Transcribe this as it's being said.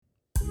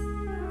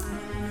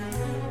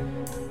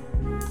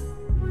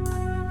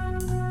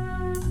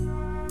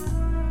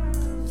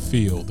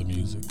Feel the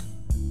music.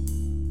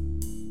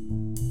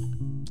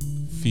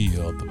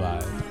 Feel the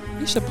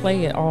vibe. You should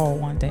play it all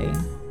one day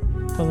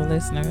for the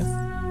listeners.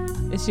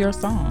 It's your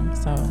song,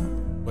 so.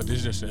 But this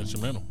is just an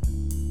instrumental.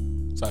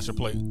 So I should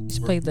play it. You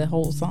should play the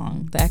whole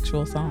song, the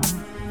actual song.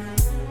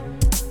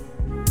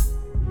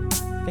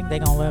 I think they're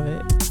gonna love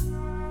it.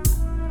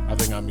 I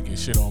think I'm gonna get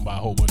shit on by a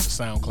whole bunch of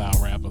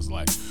SoundCloud rappers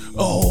like,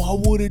 oh,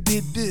 I would have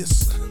did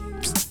this.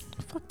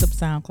 Fuck them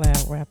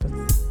SoundCloud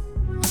rappers.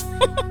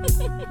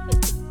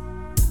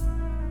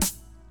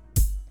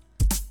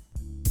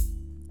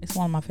 It's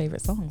one of my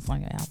favorite songs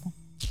on your album.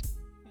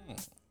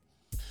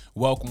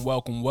 Welcome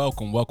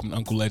to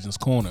Uncle Legend's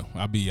Corner.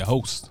 I'll be your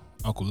host,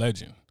 Uncle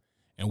Legend.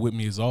 And with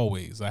me as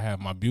always, I have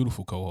my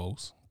beautiful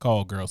co-host,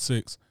 Call Girl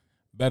 6,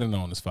 better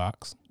known as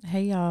Fox.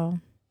 Hey, y'all.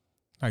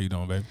 How you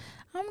doing, baby?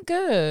 I'm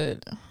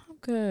good.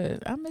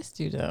 I missed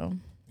you, though.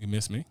 You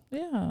miss me?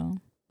 Yeah.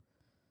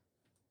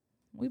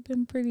 We've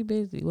been pretty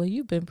busy. Well,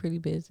 you've been pretty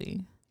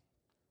busy.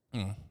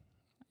 And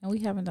we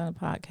haven't done a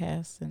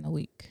podcast in a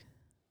week.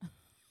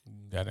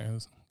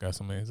 Got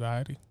some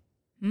anxiety?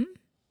 A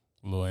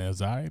little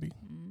anxiety?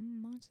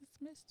 I just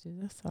missed you.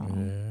 That's all.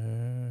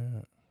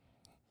 Yeah.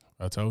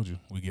 I told you,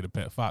 we get a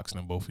pet fox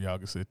and both of y'all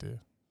can sit there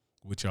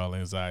with y'all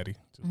anxiety.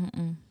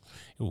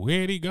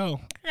 Where'd he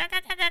go?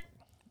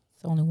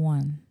 It's only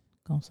one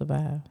gonna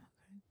survive.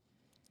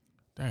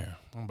 Damn,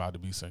 I'm about to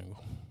be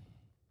single.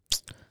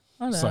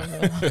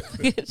 Whatever.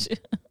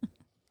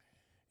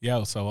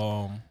 Yo, so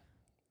a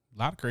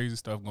lot of crazy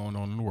stuff going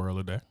on in the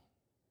world today.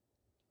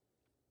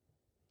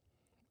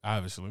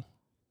 Obviously,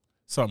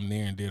 something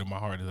near and dear to my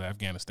heart is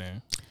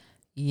Afghanistan.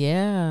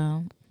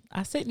 Yeah,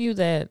 I sent you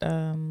that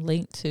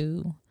link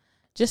to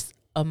just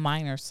a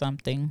minor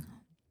something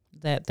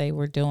that they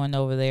were doing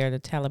over there. The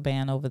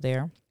Taliban over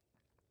there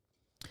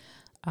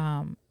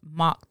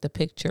mocked the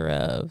picture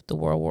of the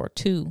World War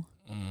II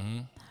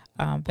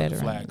veteran. The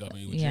flag up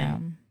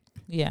in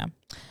yeah.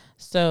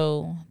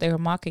 So they were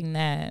mocking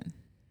that.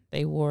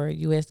 They wore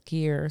U.S.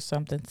 gear or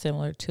something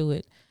similar to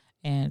it,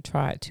 and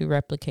tried to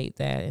replicate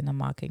that in a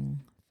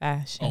mocking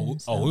fashion. It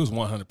was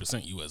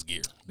 100% U.S.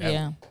 gear.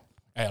 Hey,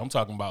 I'm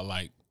talking about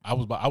like I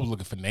was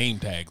looking for name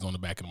tags on the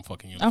back of them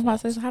fucking uniforms. I'm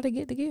about to say, how to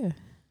get the gear.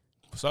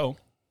 So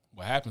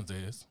what happens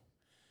is,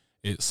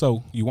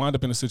 so you wind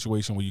up in a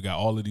situation where you got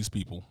all of these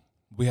people.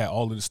 We had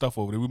all of this stuff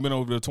over there. We've been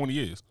over there 20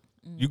 years.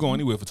 You go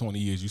anywhere for 20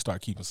 years, you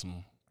start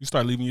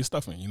leaving your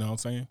stuff in. You know what I'm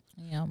saying?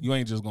 Yeah. You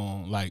ain't just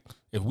going like,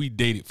 if we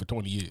dated for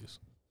 20 years,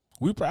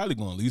 we probably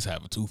going to at least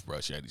have a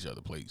toothbrush at each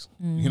other's place.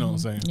 You know what I'm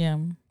saying? Yeah.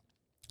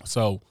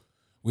 So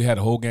we had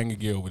a whole gang of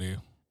gear over there.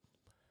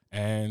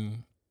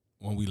 And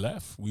when we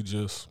left, we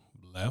just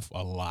left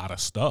a lot of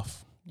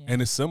stuff. Yeah.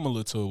 And it's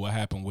similar to what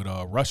happened with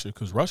Russia,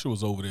 because Russia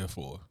was over there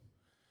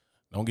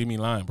don't get me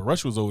lying, but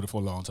Russia was over there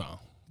for a long time.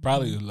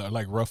 Probably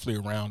like roughly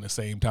around the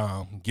same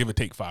time, give or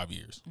take 5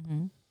 years.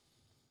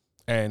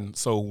 And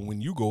so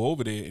when you go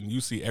over there and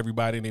you see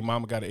everybody and their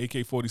mama got an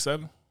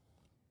AK-47,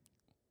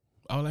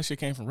 all that shit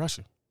came from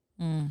Russia.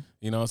 You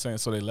know what I'm saying?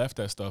 So they left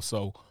that stuff.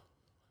 So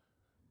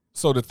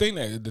the thing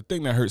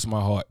that hurts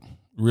my heart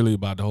really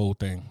about the whole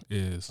thing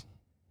is,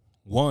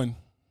 one,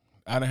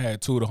 I done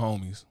had two of the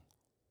homies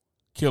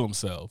kill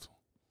themselves.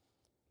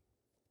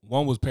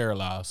 One was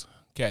paralyzed,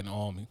 cat in the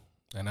army,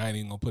 and I ain't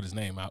even gonna put his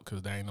name out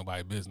because that ain't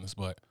nobody's business.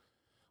 But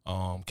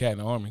cat in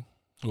the army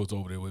who was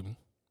over there with me,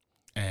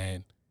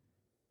 and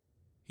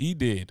he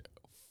did,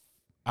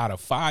 out of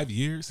 5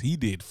 years, he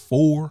did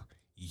 4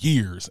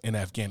 years in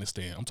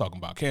Afghanistan. I'm talking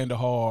about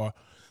Kandahar,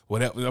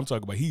 whatever. I'm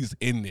talking about he's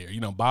in there,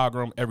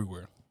 Bagram,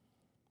 everywhere.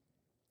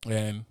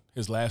 And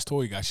his last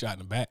tour, he got shot in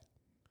the back.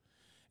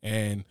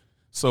 And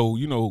so,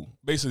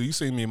 basically you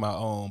see me in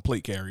my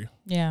plate carrier.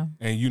 Yeah.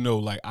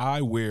 And like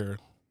I wear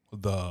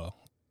the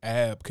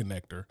ab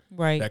connector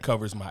that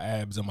covers my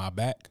abs and my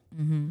back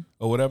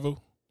or whatever.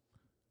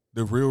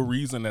 The real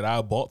reason that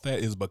I bought that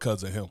is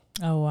because of him.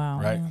 Oh, wow.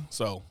 Right? Yeah.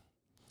 So,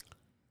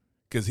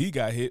 because he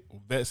got hit,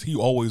 he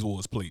always wore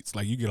his plates.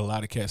 Like, you get a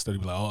lot of cats that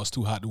be like, oh, it's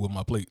too hot to wear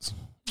my plates.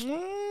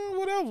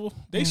 Whatever.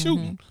 They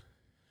shooting.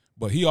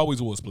 But he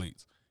always wore his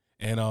plates.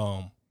 And,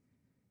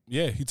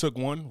 he took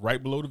one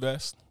right below the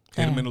vest,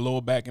 hit him in the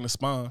lower back and the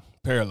spine,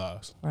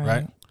 paralyzed.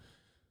 Right?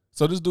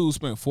 So this dude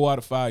spent 4 out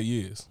of 5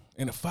 years.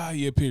 In a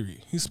 5-year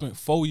period, he spent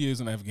 4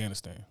 years in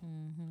Afghanistan.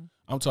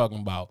 I'm talking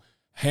about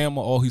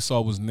hammer, all he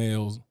saw was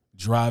nails,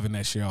 driving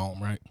that shit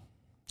home, right?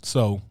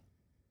 So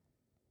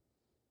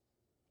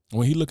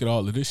when he look at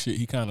all of this shit,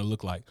 he kind of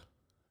look like,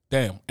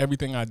 damn,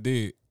 everything I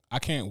did, I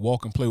can't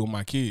walk and play with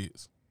my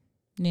kids.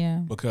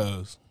 Yeah.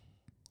 Because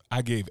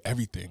I gave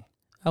everything.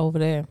 Over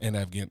there. In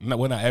Afghanistan.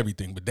 Well, not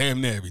everything, but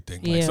damn near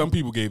everything. Like, some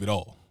people gave it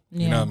all.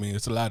 You know what I mean?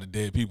 It's a lot of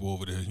dead people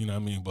over there, you know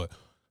what I mean? But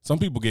some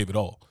people gave it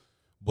all.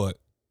 But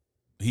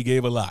he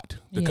gave a lot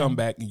to come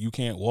back and you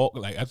can't walk.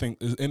 Like, I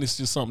think, and it's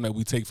just something that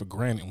we take for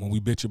granted when we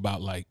bitch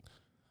about, like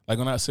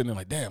when I sitting there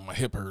like, damn, my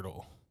hip hurt,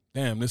 or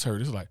damn, this hurt.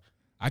 It's like,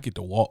 I get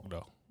to walk,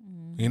 though.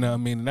 You know what I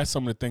mean? And that's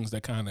some of the things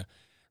that kind of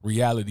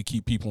reality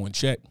keep people in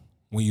check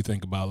when you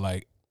think about,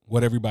 like,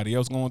 what everybody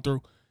else going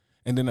through.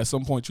 And then at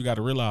some point you got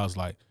to realize,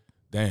 like,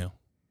 damn,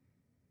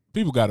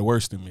 People got it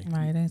worse than me.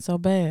 Right, it ain't so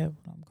bad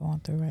what I'm going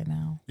through right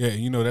now. Yeah,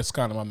 you know, that's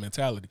kind of my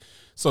mentality.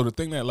 So the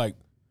thing that like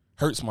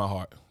hurts my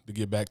heart, to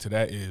get back to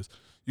that, is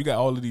you got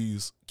all of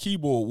these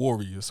keyboard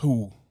warriors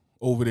who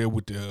over there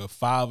with the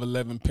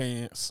 5'11"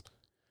 pants.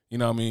 You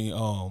know what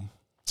I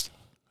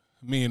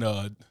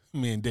mean?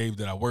 Me and Dave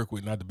that I work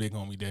with, not the big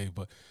homie Dave,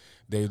 but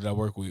Dave that I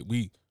work with,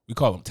 we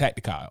call them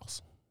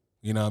tacticals.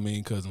 You know what I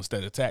mean? Because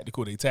instead of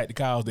tactical, they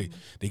tacticals.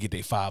 They get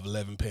their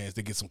 5'11" pants.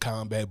 They get some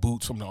combat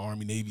boots from the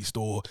Army Navy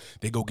store.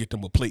 They go get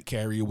them a plate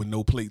carrier with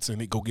no plates in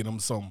it. Go get them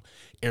some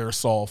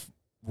airsoft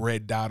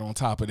red dot on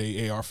top of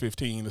their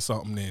AR-15 or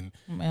something. And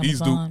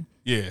Amazon.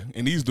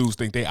 these dudes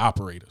think they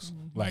operators.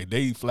 Mm-hmm. Like,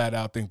 they flat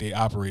out think they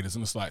operators.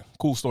 And it's like,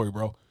 cool story,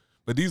 bro.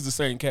 But these the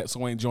same cats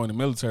who ain't joined the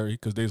military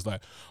because they's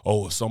like,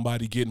 oh, if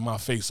somebody get in my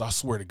face, I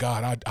swear to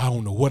God, I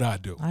don't know what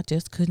I'd do. I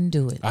just couldn't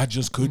do it. I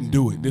just couldn't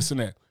do it. This and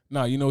that.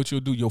 Nah, you know what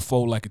you'll do? You'll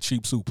fold like a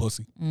cheap suit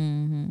pussy.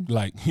 Mm-hmm.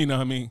 Like, you know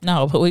what I mean?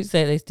 No, but we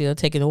said they still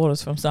taking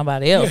orders from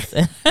somebody else.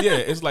 Yeah,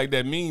 it's like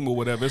that meme or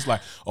whatever. It's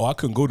like, oh, I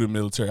couldn't go to the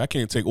military. I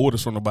can't take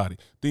orders from nobody.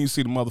 Then you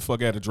see the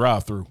motherfucker at a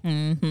drive-through.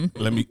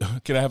 Mm-hmm.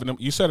 Can I have a,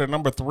 you said a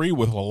number 3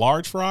 with a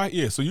large fry?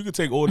 Yeah, so you can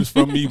take orders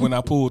from me when I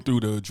pull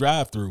through the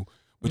drive-through.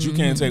 But you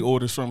can't take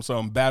orders from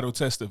some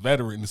battle-tested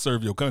veteran to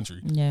serve your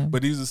country. Yeah.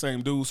 But these are the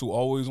same dudes who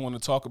always want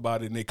to talk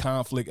about it, and they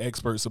conflict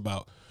experts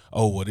about,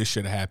 oh, well, this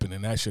should have happened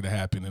and that should have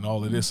happened and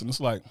all of this. And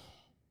it's like,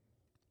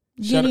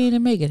 get in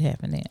and make it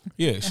happen then.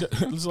 Yeah,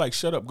 it's like,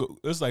 shut up.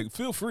 It's like,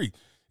 feel free.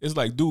 It's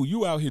like, dude,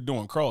 you out here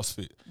doing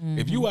CrossFit. Mm-hmm.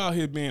 If you out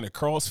here being a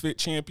CrossFit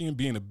champion,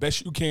 being the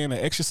best you can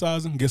at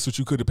exercising, guess what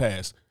you could have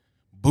passed?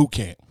 Boot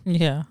camp.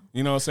 Yeah.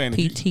 You know what I'm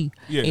saying? PT.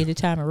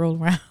 Anytime I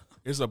roll around.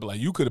 It's up like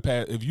you could have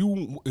passed if you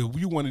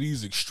one of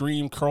these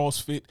extreme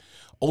CrossFit,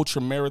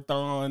 ultra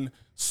marathon,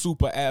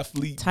 super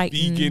athlete,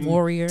 Titan vegan,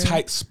 warrior,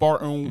 tight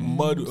Spartan,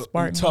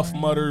 tough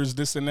warrior. mudders,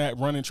 this and that,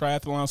 running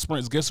triathlon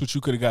sprints. Guess what you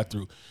could have got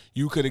through?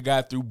 You could have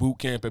got through boot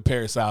camp at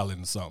Parris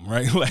Island or something,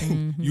 right? Like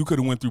you could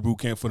have went through boot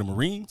camp for the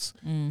Marines,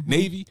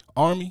 Navy,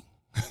 Army,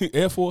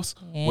 Air Force,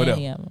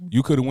 whatever.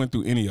 You could have went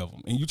through any of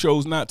them, and you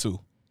chose not to.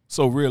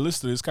 So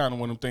realistically, it's kind of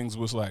one of them things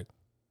was like,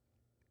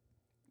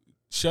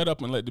 shut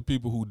up and let the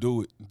people who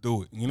do it.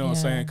 You know what I'm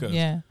saying? Cause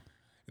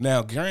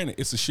now, granted,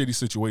 it's a shitty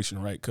situation,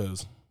 right?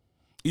 Because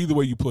either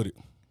way you put it,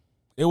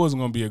 it wasn't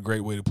going to be a great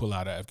way to pull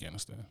out of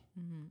Afghanistan.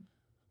 Mm-hmm.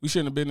 We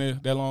shouldn't have been there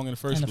that long in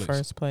the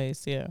first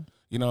place. Yeah.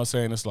 You know what I'm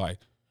saying? It's like,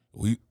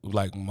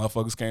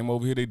 motherfuckers came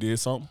over here, they did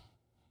something.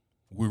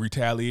 We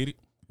retaliated.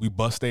 We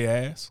bust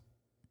their ass.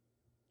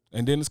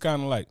 And then it's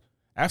kind of like,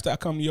 after I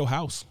come to your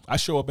house, I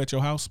show up at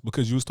your house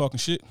because you was talking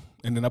shit,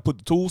 and then I put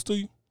the tools to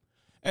you.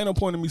 Ain't no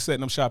point in me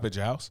setting up shop at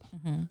your house.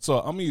 Mm-hmm. So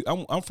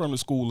I'm from the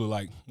school of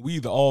like, we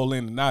either all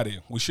in or not in.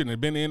 We shouldn't have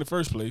been there in the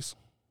first place.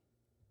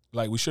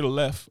 Like, we should have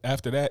left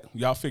after that.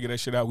 Y'all figure that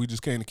shit out. We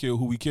just came to kill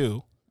who we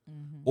kill.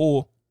 Mm-hmm.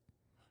 Or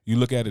you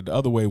look at it the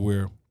other way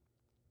where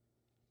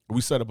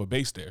we set up a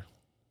base there.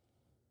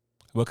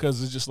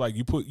 Because it's just like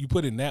you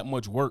put in that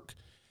much work,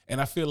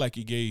 and I feel like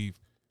it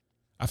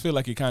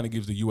kind of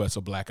gives the U.S.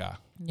 a black eye.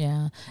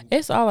 Yeah.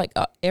 It's all like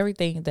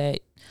everything that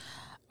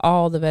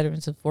all the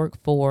veterans have worked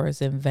for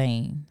is in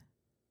vain.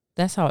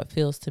 That's how it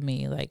feels to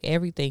me. Like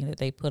everything that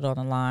they put on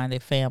the line, their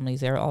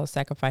families, all the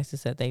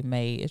sacrifices that they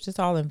made, it's just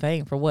all in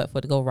vain for what? For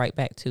it to go right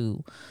back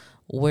to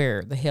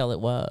where the hell it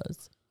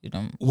was. You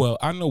know. Well,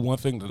 I know one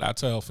thing that I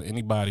tell for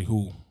anybody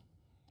who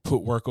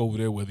put work over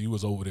there, whether you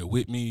was over there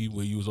with me,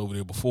 whether you was over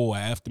there before or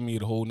after me,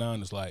 the whole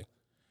nine, is like,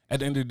 at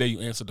the end of the day,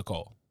 you answered the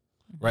call,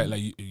 right?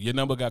 Like your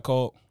number got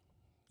called,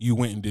 you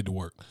went and did the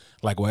work.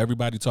 Like, well,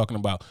 everybody talking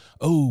about,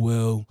 oh,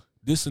 well,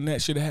 this and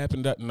that should have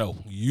happened. No,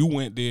 you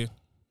went there,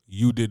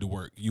 you did the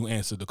work, you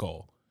answered the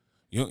call.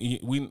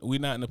 We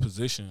not in a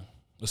position,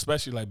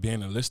 especially like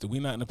being enlisted, we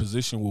not in a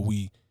position where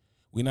we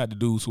not the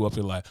dudes who up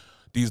here like,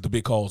 these are the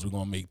big calls we're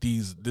gonna make.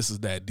 This is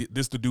that.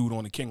 This the dude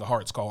on the King of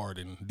Hearts card,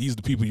 and these are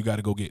the people you got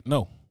to go get.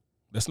 No,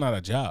 that's not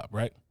our job,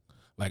 right?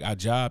 Like, our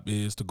job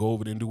is to go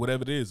over there and do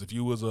whatever it is. If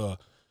you was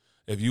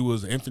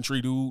an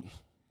infantry dude,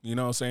 you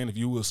know what I'm saying? If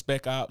you was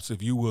spec ops,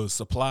 if you was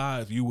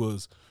supply, if you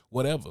was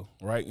whatever,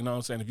 right? You know what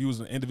I'm saying? If you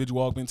was an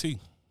individual augmentee,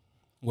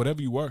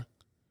 whatever you were,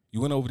 you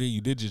went over there,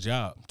 you did your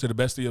job to the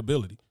best of your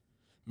ability.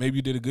 Maybe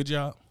you did a good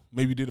job.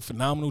 Maybe you did a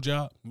phenomenal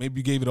job. Maybe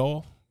you gave it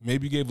all.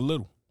 Maybe you gave a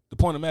little. The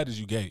point of the matter is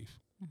you gave.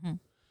 Mm-hmm.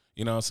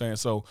 You know what I'm saying?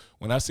 So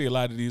when I see a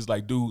lot of these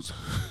like dudes,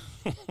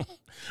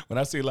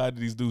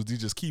 these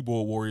just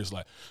keyboard warriors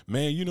like,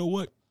 man, you know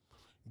what?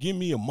 Give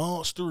me a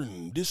monster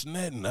and this and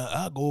that, and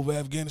I'll go over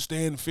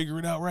Afghanistan and figure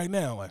it out right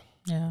now. Like,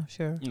 yeah,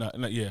 sure.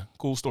 Yeah,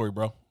 cool story,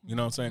 bro. You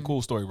know what I'm saying? Mm-hmm.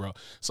 Cool story, bro.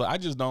 So I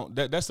just don't,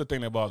 that's the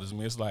thing that bothers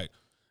me. It's like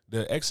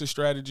the exit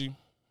strategy,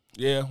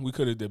 yeah, we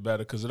could have did better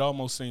because it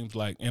almost seems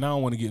like, and I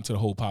don't want to get into the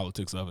whole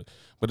politics of it,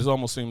 but it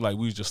almost seemed like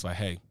we was just like,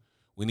 hey,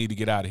 we need to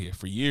get out of here.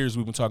 For years,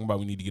 we've been talking about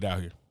we need to get out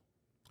here.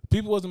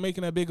 People wasn't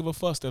making that big of a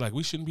fuss. They're like,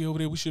 we shouldn't be over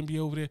there. We shouldn't be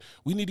over there.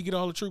 We need to get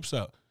all the troops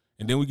out.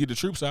 And then we get the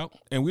troops out,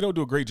 and we don't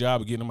do a great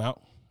job of getting them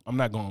out. I'm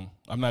not going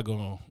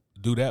to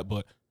do that,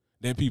 but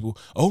then people,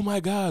 oh, my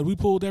God, we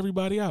pulled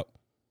everybody out.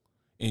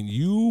 and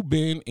you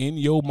been in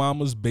your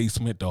mama's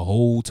basement the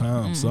whole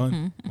time,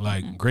 son.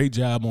 Like, great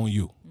job on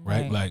you,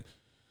 right? Like,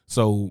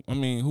 so I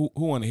mean, who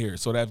want to hear it?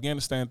 So the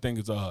Afghanistan thing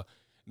is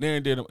near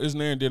and dear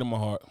to my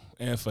heart.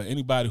 And for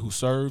anybody who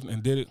served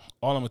and did it,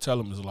 all I'm gonna tell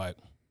them is like,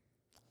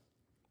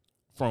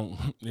 from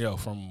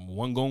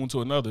one goon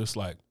to another, it's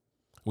like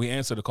we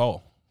answered the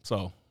call.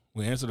 So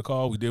we answered the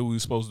call. We did what we were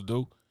supposed to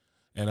do,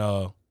 and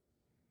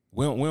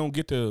we don't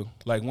get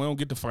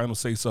the final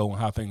say so on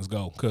how things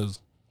go. Because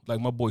like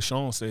my boy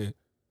Sean said,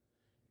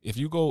 if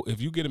you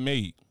get a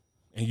maid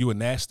and you a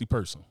nasty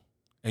person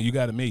and you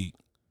got a maid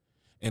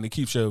and it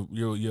keeps your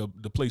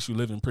the place you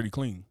live in pretty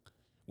clean,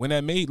 when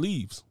that maid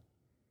leaves,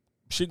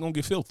 shit gonna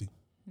get filthy.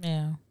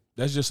 Yeah,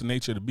 that's just the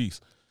nature of the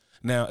beast.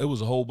 Now, it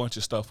was a whole bunch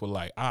of stuff with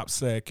like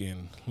OPSEC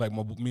and like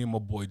me and my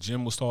boy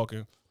Jim was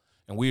talking,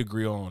 and we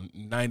agree on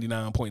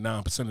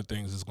 99.9% of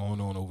things that's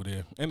going on over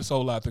there. And it's a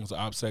whole lot of things with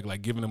OPSEC,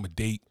 like giving them a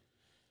date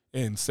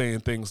and saying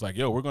things like,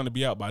 yo, we're going to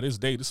be out by this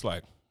date. It's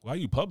like, why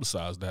you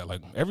publicize that?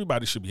 Like,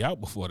 everybody should be out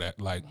before that.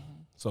 Like,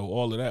 so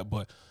all of that.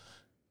 But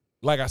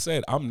like I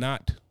said, I'm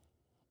not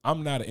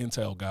an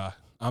intel guy.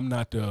 I'm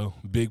not the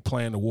big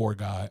plan the war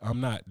guy. I'm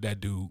not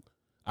that dude.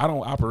 I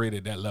don't operate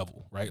at that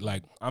level, right?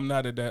 Like, I'm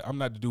not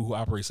the dude who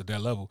operates at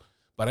that level,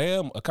 but I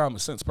am a common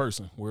sense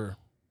person where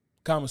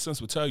common sense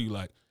would tell you,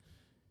 like,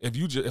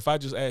 if I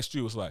just asked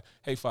you, it's like,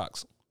 hey,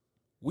 Fox,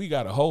 we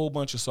got a whole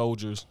bunch of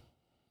soldiers.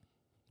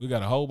 We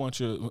got a whole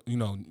bunch of,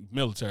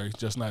 military,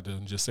 just not to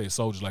just say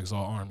soldiers like it's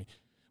all army,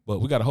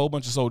 but we got a whole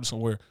bunch of soldiers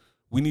somewhere.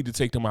 We need to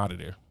take them out of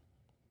there.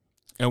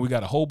 And we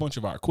got a whole bunch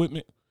of our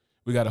equipment.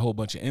 We got a whole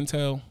bunch of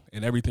intel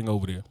and everything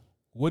over there.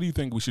 What do you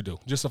think we should do?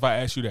 Just if I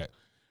ask you that.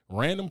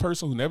 Random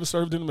person who never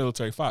served in the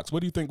military, Fox, what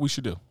do you think we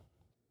should do?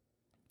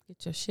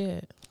 Get your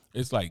shit.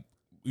 It's like,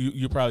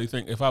 you probably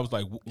think, if I was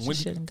like, when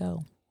shouldn't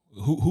go.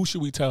 Who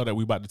should we tell that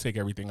we about to take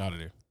everything out of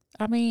there?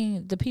 I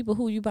mean, the people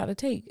who you about to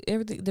take,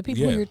 everything, the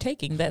people who you're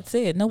taking, that's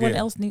it. No one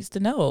else needs to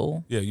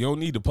know. Yeah, you don't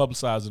need to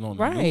publicize it on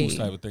the news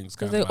type of things.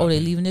 Because they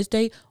leaving this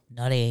day?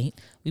 No, they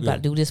ain't. We about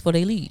to do this before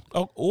they leave.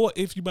 Or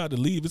if you about to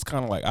leave, it's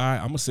kind of like, all right,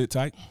 I'm going to sit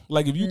tight.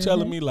 Like, if you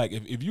telling me, like,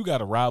 if you got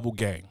a rival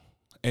gang,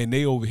 and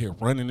they over here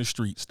running the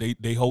streets,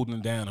 they holding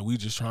them down, and we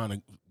just trying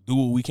to do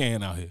what we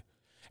can out here.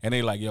 And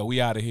they like, yo, we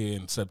out of here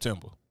in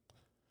September.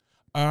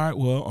 All right,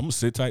 well, I'm going to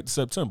sit tight to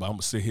September. I'm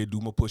going to sit here,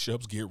 do my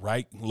push-ups, get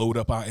right, load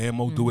up our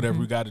ammo, do whatever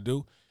we got to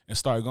do, and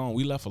start going.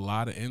 We left a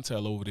lot of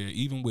intel over there,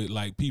 even with,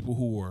 like, people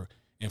who were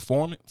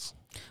informants.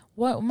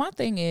 Well, my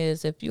thing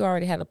is, if you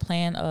already had a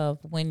plan of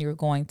when you're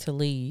going to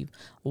leave,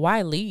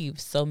 why leave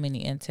so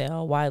many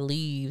intel? Why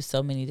leave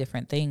so many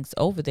different things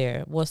over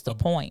there? What's the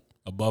point?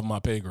 Above my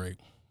pay grade.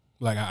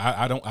 Like,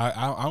 I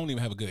don't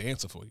even have a good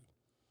answer for you.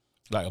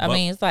 Like, I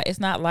mean, it's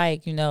not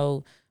like,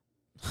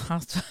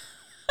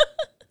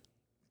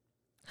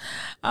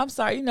 I'm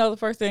sorry, the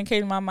first thing that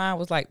came to my mind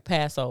was like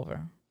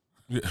Passover.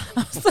 Yeah.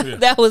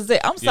 That was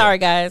it. I'm sorry,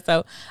 guys.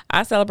 So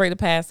I celebrate the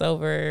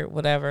Passover,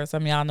 whatever.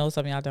 Some of y'all know,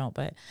 some of y'all don't.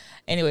 But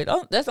anyway,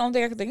 that's the only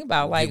thing I can think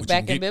about. Like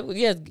back in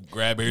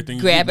grab everything,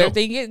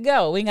 get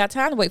go. We ain't got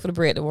time to wait for the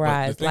bread to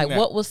rise. Like,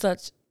 what was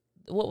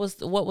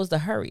the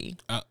hurry?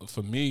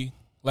 For me,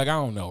 like, I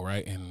don't know,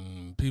 right?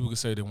 And people can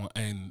say they want,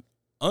 and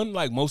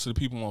unlike most of the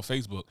people on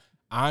Facebook,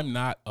 I'm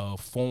not a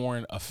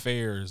foreign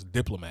affairs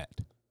diplomat.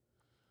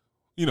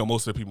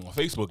 Most of the people on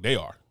Facebook, they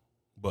are,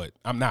 but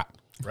I'm not,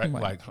 right?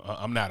 Like,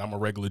 I'm not. I'm a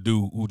regular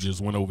dude who just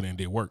went over there and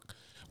did work.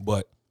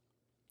 But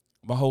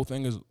my whole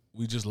thing is,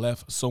 we just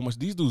left so much.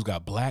 These dudes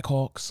got Black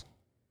Hawks,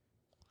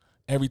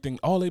 everything.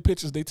 All their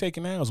pictures they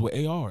taking now is with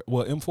AR,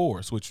 well,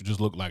 M4s, which just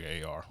look like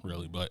an AR,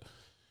 really. But,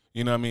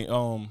 you know what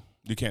I mean?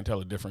 You can't tell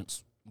the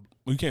difference.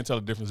 You can't tell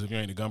the difference if you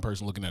ain't a gun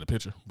person looking at a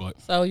picture.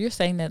 But so you're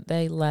saying that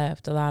they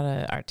left a lot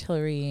of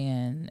artillery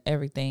and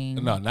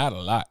everything? No, not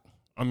a lot.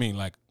 I mean,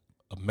 like,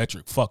 a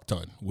metric fuck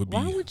ton would be.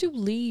 Why would you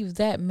leave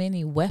that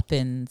many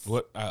weapons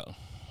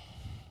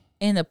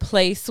in a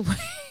place where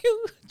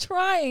you're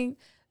trying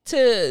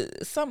to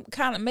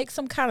make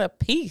some kind of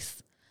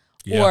peace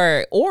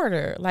or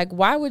order? Like,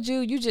 why would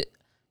you just?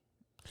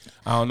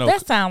 I don't know.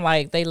 That sounds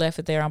like they left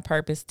it there on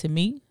purpose to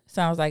me.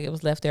 Sounds like it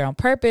was left there on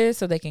purpose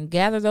so they can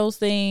gather those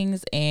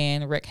things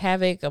and wreak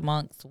havoc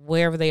amongst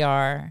wherever they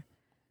are.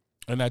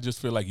 And I just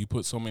feel like you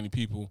put so many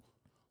people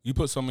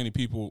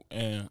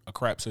in a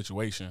crap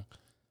situation.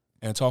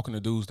 And talking to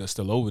dudes that's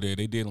still over there,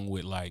 they dealing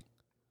with, like,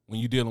 when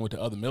you're dealing with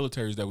the other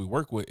militaries that we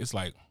work with, it's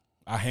like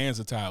our hands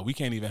are tied. We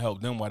can't even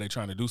help them while they're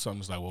trying to do something.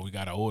 It's like, well, we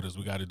got our orders.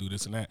 We got to do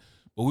this and that.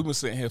 But we've been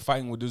sitting here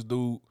fighting with this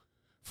dude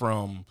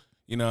from,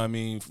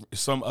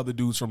 some other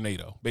dudes from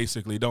NATO.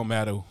 Basically, it don't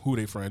matter who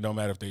they from. It don't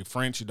matter if they're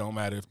French. It don't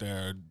matter if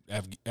they're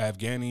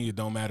Afghani. It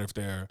don't matter if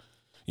they're,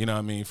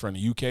 from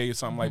the UK or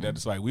something like that.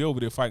 It's like we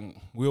over there fighting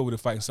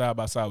side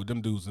by side with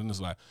them dudes. And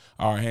it's like,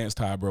 our hands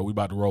tied, bro. We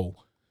about to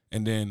roll.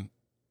 And then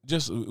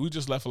we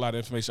just left a lot of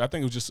information. I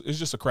think it's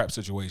just a crap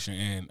situation,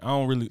 and I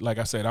don't really, like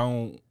I said,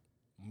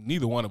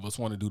 neither one of us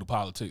want to do the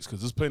politics because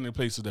there's plenty of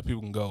places that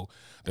people can go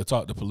that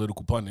talk to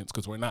political pundits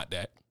because we're not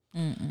that.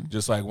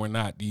 Just like we're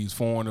not these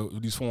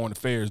foreign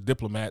affairs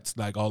diplomats,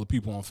 like all the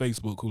people on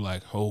Facebook who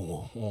like,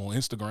 on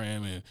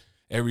Instagram and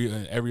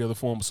every other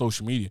form of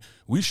social media.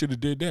 We should have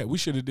did that. We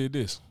should have did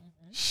this.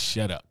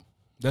 Shut up.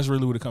 That's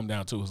really what it come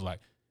down to. Is like,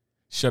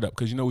 shut up,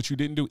 because you know what you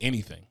didn't do?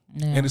 Anything.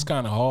 Yeah. And it's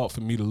kind of hard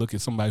for me to look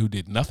at somebody who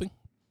did nothing,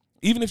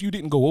 even if you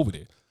didn't go over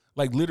there.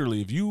 Like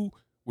literally, if you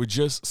were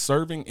just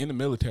serving in the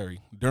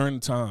military during the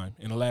time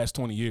in the last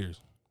 20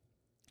 years,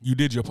 you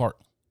did your part.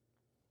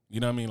 You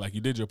know what I mean? Like,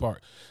 you did your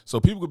part. So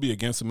people could be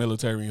against the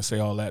military and say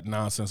all that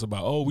nonsense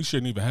about, oh, we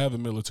shouldn't even have a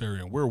military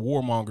and we're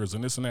warmongers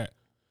and this and that.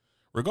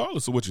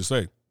 Regardless of what you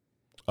say,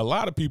 a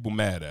lot of people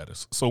mad at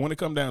us. So when it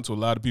come down to a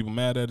lot of people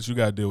mad at us, you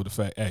got to deal with the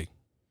fact, hey,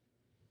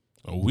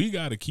 we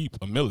got to keep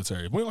a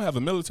military. If we don't have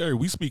a military,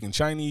 we speaking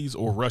Chinese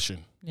or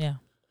Russian. Yeah.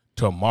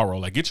 Tomorrow.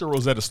 Like, get your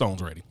Rosetta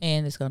Stones ready.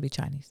 And it's going to be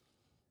Chinese.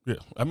 Yeah,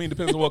 I mean,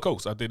 depends on what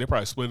coast. I think they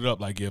probably split it up,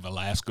 like give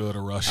Alaska to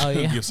Russia. Oh,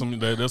 yeah. Give some,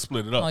 they'll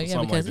split it up. Oh,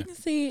 yeah, because you can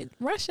see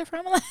Russia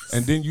from Alaska.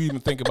 And then you even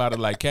think about it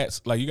like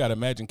cats, like you got to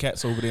imagine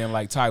cats over there in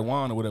like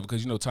Taiwan or whatever,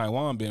 because you know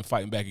Taiwan been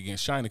fighting back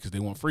against China because they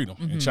want freedom.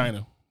 Mm-hmm. And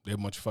China, they're a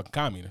bunch of fucking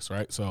communists,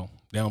 right? So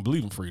they don't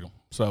believe in freedom.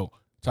 So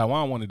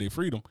Taiwan wanted their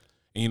freedom.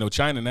 And you know,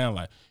 China now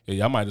like, yeah,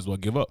 y'all might as well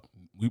give up.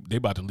 They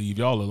about to leave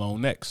y'all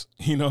alone next.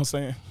 You know what I'm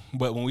saying?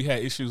 But when we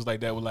had issues like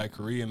that with like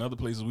Korea and other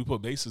places, we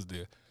put bases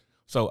there.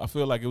 So I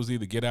feel like it was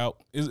either get out.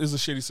 It's a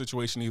shitty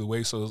situation either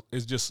way. So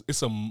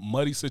it's a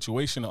muddy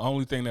situation. The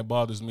only thing that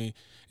bothers me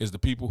is the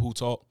people who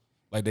talk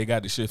like they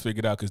got the shit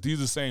figured out. Because these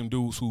are the same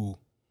dudes who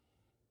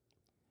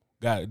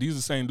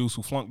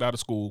flunked out of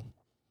school,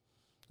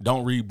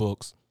 don't read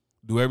books,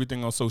 do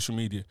everything on social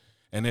media,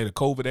 and they're the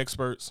COVID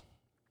experts,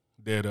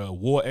 they're the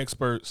war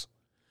experts,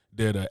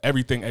 they're the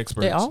everything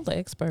experts. They're all the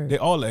experts.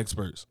 They're all the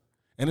experts.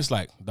 And it's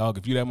like, dog,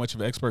 if you that much of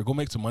an expert, go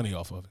make some money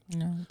off of it.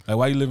 No. Like,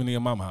 why you living in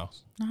your mama's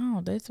house?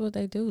 No, that's what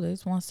they do. They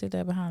just want to sit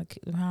there behind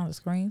the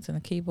screens and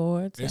the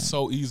keyboards. It's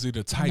so easy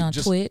to type. On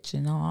Twitch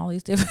and all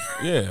these different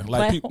yeah,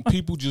 like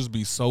people just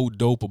be so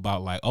dope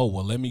about like, oh,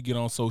 well, let me get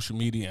on social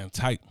media and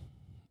type.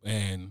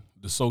 And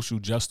the social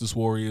justice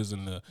warriors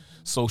and the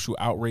social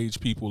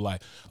outrage people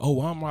like, oh,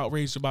 I'm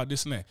outraged about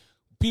this and that.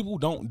 People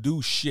don't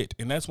do shit.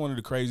 And that's one of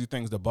the crazy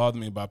things that bother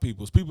me about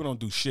people is people don't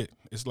do shit.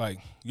 It's like,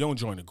 you don't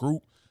join a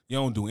group. You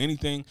don't do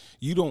anything.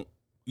 You don't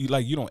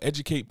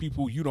educate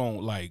people. You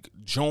don't like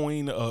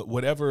join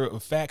whatever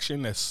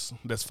faction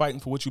that's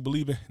fighting for what you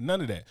believe in. None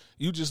of that.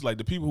 You just like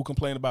the people who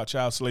complain about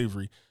child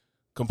slavery,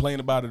 complain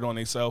about it on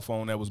their cell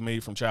phone that was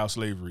made from child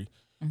slavery,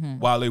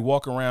 while they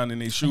walk around in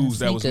their shoes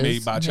that was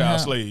made by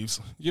child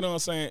slaves. You know what I'm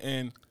saying?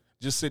 And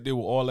just sit there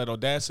with all that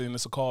audacity. And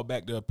it's a call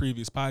back to a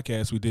previous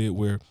podcast we did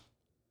where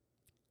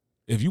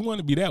if you want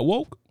to be that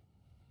woke,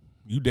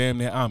 you damn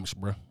near Amish,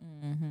 bro.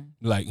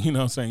 Like, you know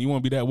what I'm saying? You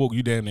want to be that woke,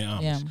 you damn near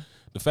Amish. Yeah.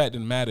 The fact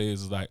of the matter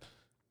is like,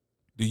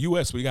 the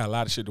U.S., we got a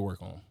lot of shit to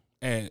work on.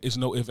 And it's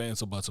no ifs,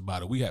 ands, or buts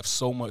about it. We have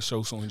so much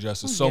social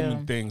injustice, so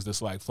many things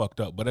that's like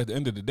fucked up. But at the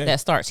end of the day. That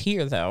starts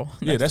here, though.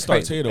 Yeah, that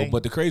starts here, though.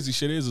 But the crazy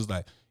shit is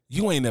like,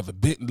 you ain't never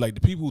been, like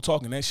the people who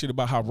talking that shit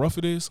about how rough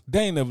it is,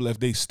 they ain't never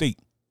left their state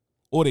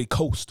or they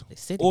coast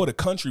or the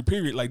country,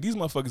 period. Like, these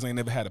motherfuckers ain't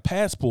never had a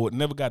passport,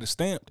 never got it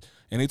stamped.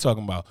 And they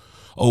talking about,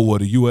 oh, well,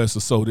 the U.S.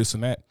 is so this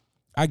and that.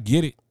 I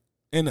get it.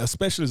 And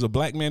especially as a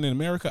black man in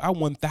America, I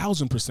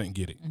 1,000%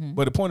 get it.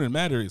 But the point of the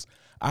matter is,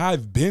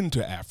 I've been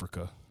to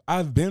Africa.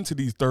 I've been to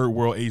these third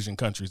world Asian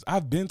countries.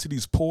 I've been to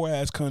these poor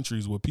ass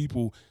countries where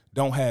people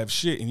don't have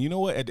shit. And you know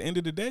what? At the end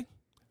of the day,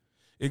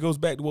 it goes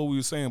back to what we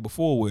were saying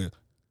before, where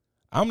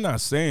I'm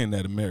not saying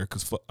that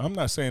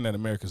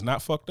America's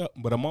not fucked up,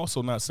 but I'm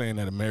also not saying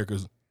that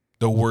America's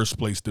the worst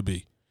place to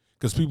be.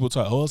 Because people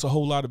talk, oh, it's a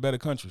whole lot of better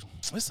countries.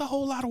 It's a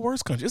whole lot of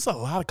worse countries. It's a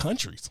lot of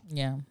countries.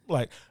 Yeah.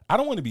 Like, I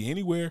don't want to be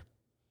anywhere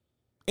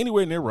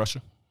near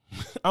Russia.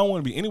 I don't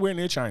want to be anywhere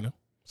near China.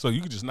 So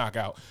you could just knock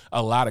out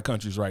a lot of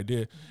countries right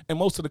there. And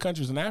most of the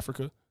countries in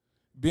Africa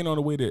being on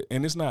the way there.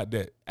 And it's not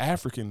that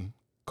African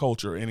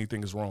culture or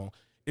anything is wrong.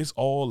 It's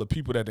all the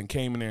people that then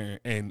came in there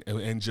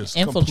and just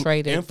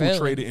infiltrated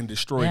and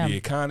destroyed the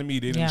economy.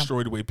 They didn't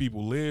destroy the way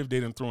people live.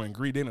 They didn't throw in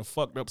greed. They didn't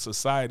fucked up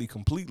society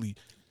completely.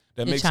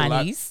 That makes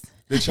Chinese.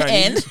 The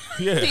Chinese.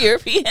 And the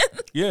European.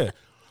 Yeah.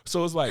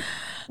 So it's like,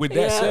 with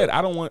that said,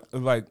 I don't want,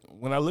 like,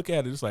 when I look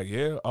at it, it's like,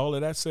 yeah, all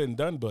of that said and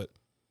done, but,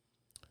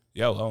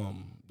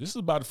 this is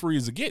about as free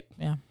as it get.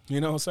 Yeah. You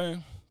know what I'm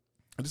saying?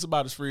 This is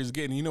about as free as it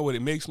get. And you know what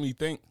it makes me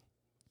think?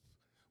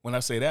 When I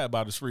say that,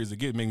 about as free as it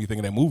get, it made me think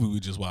of that movie we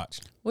just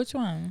watched. Which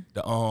one?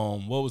 The,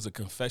 what was it,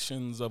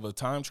 Confessions of a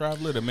Time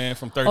Traveler? The Man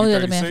from 3036? Oh, yeah,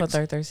 The Man from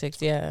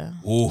 3036, yeah.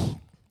 Ooh.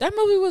 That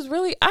movie was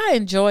really, I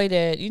enjoyed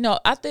it. You know,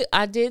 I think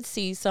I did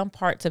see some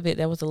parts of it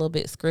that was a little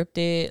bit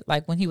scripted.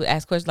 Like when he would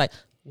ask questions like,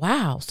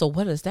 wow, so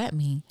what does that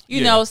mean?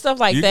 You know, stuff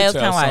like that. It's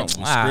kind of like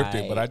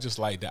scripted, but I just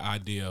like the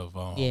idea of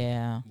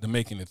the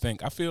making it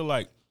think. I feel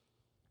like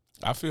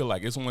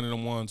it's one of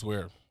them ones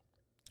where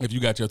if you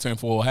got your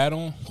tinfoil hat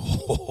on,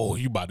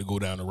 you about to go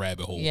down the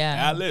rabbit hole.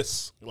 Yeah.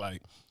 Alice.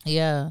 Like,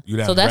 yeah.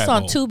 So that's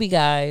on Tubi,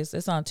 guys.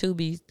 It's on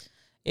Tubi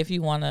if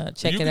you want to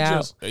check it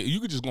out. You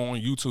could just go on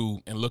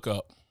YouTube and look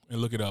up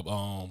and look it up.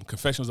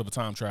 Confessions of a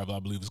Time Traveler, I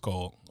believe it's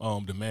called.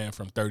 The man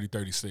from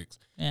 3036.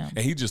 Yeah.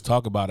 And he just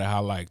talk about it,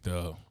 how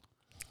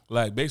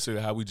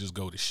basically how we just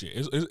go to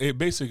shit. It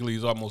basically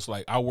is almost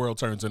like our world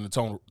turns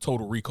into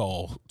total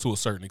recall to a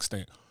certain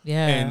extent.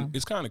 Yeah. And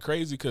it's kind of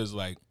crazy because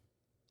like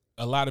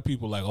a lot of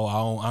people like,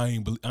 oh, I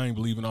ain't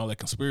believing all that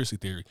conspiracy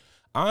theory.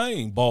 I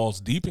ain't balls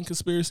deep in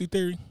conspiracy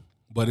theory,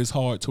 but it's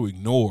hard to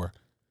ignore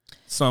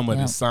some of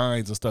the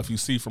signs and stuff you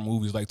see from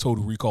movies like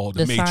Total Recall,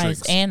 The Matrix,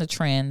 signs and the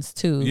trends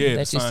too. Yeah,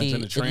 that the you signs see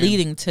and the trends.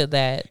 leading to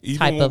that Even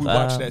type when of we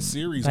watch that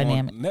series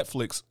dynamic. on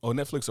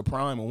Netflix or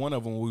Prime, or one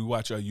of them we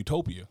watch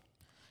Utopia.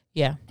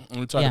 Yeah, and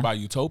we talk about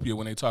Utopia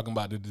when they talking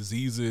about the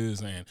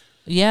diseases and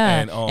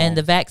and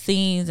the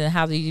vaccines and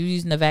how they're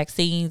using the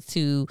vaccines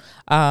to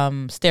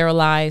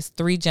sterilize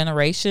 3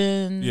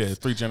 generations. Yeah,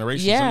 3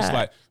 generations. Yeah. And it's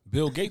like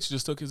Bill Gates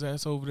just took his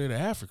ass over there to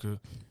Africa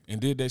and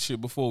did that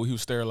shit before he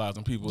was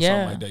sterilizing people or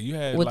something like that. You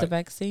had with like, the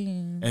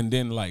vaccine. And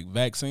then like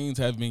vaccines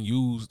have been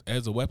used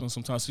as a weapon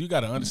sometimes. So you got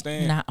to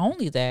understand. Not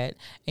only that,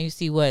 and you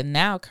see what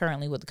now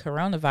currently with the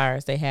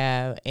coronavirus they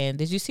have. And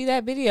did you see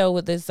that video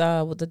with this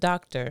with the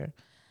doctor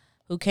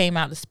who came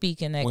out to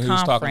speak in that when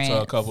conference? He was talking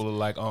to a couple of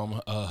like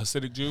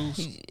Hasidic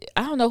Jews.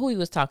 I don't know who he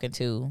was talking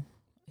to.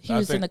 He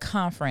was in the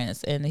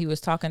conference and he was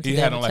talking to them. He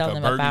had and on like telling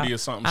a them about, burgundy or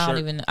something. I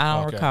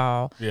don't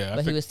recall. Yeah,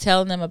 but he was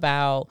telling them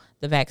about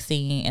the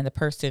vaccine, and the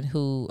person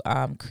who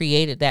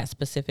created that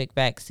specific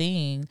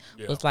vaccine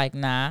was like,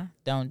 "Nah,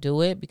 don't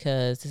do it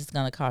because this is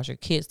going to cause your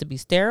kids to be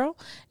sterile.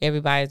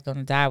 Everybody's going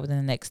to die within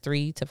the next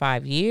 3 to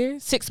 5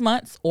 years, 6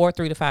 months, or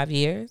 3 to 5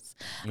 years,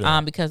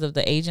 because of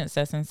the agents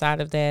that's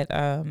inside of that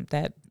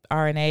that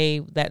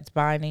RNA that's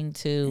binding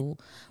to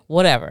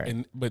whatever."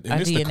 And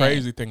this is the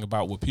crazy thing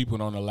about what people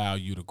don't allow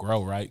you to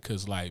grow, right?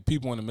 Because like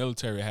people in the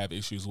military have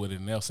issues with it,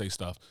 and they'll say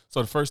stuff.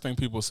 So the first thing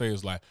people say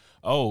is like,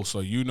 "Oh, so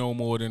you know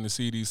more than the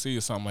CDC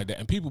or something like that."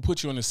 And people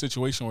put you in a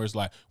situation where it's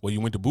like, "Well,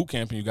 you went to boot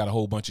camp and you got a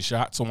whole bunch of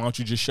shots, so why don't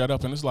you just shut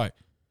up?" And it's like,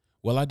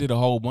 "Well, I did a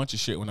whole bunch of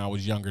shit when I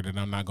was younger that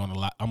I'm not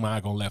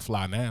gonna let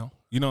fly now."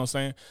 You know what I'm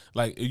saying?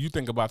 Like, if you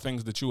think about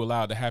things that you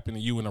allowed to happen to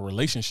you in a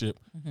relationship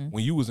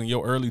when you was in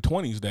your early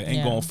 20s that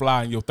ain't gonna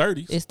fly in your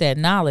 30s. It's that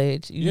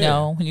knowledge, you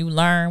know, when you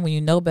learn, when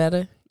you know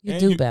better, you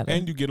do better.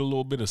 And you get a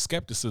little bit of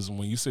skepticism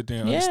when you sit there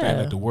and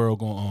understand that the world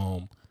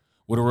gonna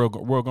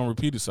world gonna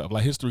repeat itself.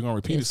 Like history gonna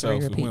repeat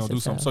itself if we don't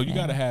do something. So you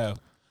gotta have,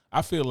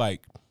 I feel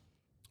like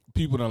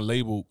people don't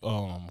label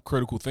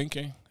critical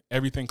thinking.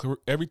 Every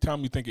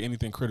time you think of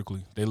anything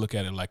critically, they look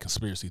at it like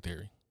conspiracy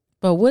theory.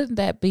 But wouldn't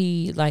that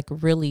be like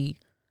really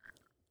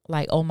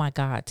like, oh my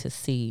God, to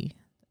see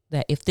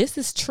that if this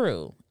is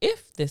true,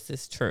 it's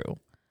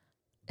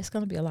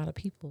going to be a lot of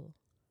people.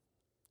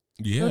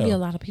 Yeah. There'll be a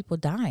lot of people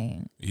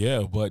dying.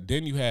 Yeah, but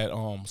then you had,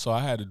 so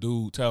I had a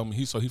dude tell me,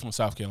 he's from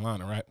South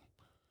Carolina, right?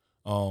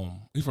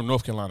 He's from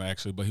North Carolina,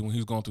 actually, but when he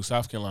was going through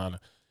South Carolina,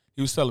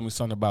 he was telling me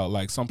something about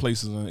like some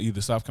places in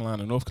either South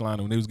Carolina or North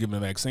Carolina, when they was giving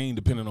a vaccine,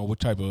 depending on what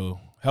type of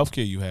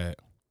healthcare you had,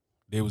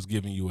 they was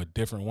giving you a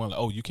different one. Like,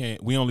 oh, you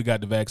can't, we only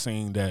got the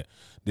vaccine that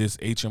this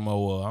HMO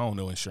or I don't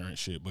know insurance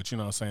shit, but you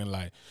know what I'm saying?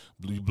 Like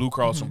Blue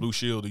Cross and Blue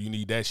Shield, or you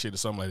need that shit or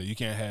something like that. You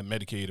can't have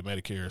Medicaid or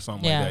Medicare or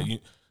something like that.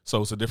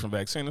 So it's a different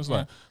vaccine. It's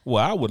like,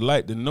 well, I would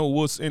like to know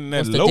what's in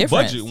that low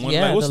budget one.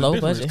 Yeah, like, what's the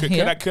difference?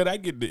 Budget. Could I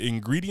get the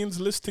ingredients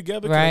list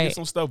together? Could I get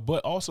some stuff?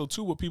 But also,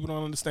 too, what people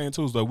don't understand,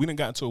 too, is that we done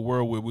got into a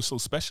world where we're so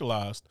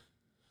specialized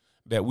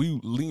that we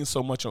lean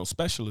so much on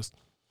specialists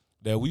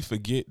that we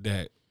forget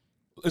that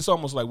it's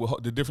almost like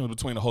the difference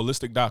between a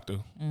holistic doctor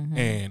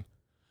and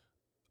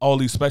all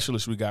these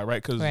specialists we got,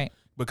 right?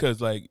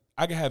 Because like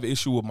I can have an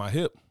issue with my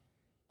hip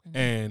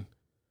and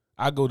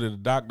I go to the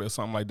doctor or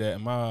something like that,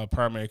 and my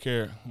primary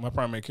care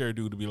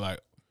dude to be like,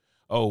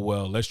 "Oh,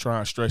 well, let's try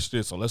and stretch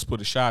this, or let's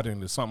put a shot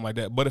in it," something like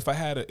that. But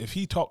if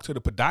he talked to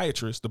the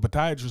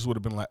podiatrist would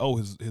have been like, "Oh,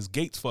 his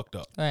gait's fucked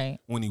up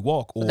when he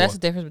walk." Or that's the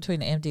difference between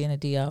the MD and the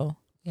DO.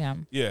 Yeah.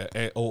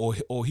 Yeah,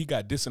 or he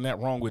got this and that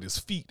wrong with his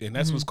feet, and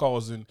that's what's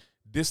causing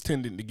this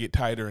tendon to get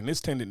tighter and this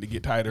tendon to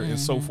get tighter and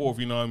so forth.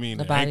 You know what I mean?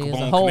 The ankle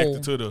bone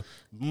connected to the,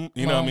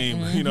 you know what I mean?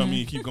 You know what I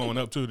mean? Keep going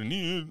up to the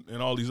knee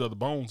and all these other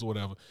bones or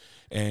whatever.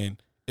 And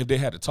if they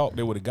had to talk,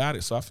 they would have got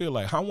it. So I feel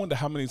like, I wonder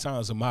how many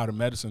times in modern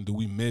medicine do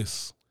we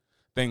miss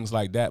things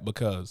like that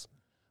because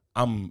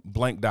I'm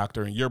blank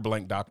doctor and you're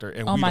blank doctor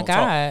and we don't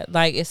talk.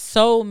 Like it's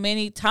so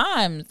many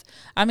times.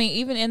 I mean,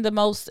 even in the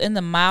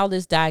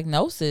mildest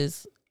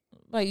diagnosis,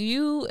 like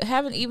you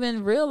haven't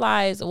even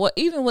realized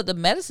even with the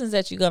medicines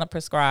that you're going to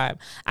prescribe.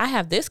 I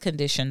have this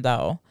condition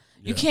though.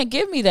 Yeah. You can't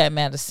give me that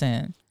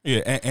medicine. Yeah.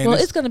 And well,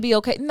 it's going to be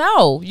okay.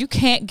 No, you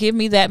can't give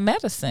me that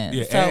medicine.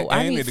 Yeah. So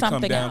I need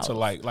something come down else. to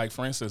like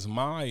for instance,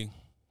 like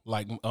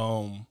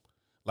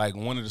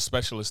one of the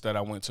specialists that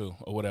I went to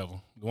or whatever,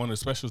 one of the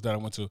specialists that I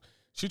went to,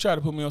 she tried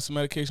to put me on some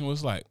medication.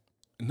 Was like,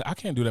 I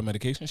can't do that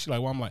medication. She's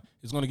like, well, I'm like,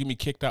 it's going to get me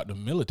kicked out the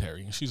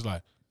military. And she's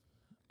like,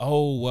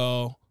 oh,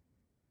 well,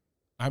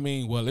 I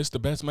mean, well, it's the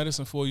best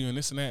medicine for you and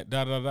this and that,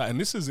 da, da, da. And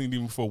this isn't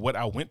even for what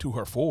I went to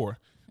her for,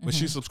 but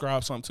she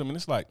subscribed something to me. And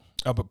it's like,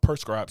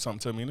 prescribed something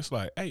to me. And it's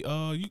like, hey,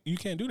 you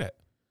can't do that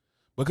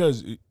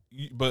because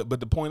but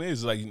the point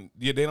is like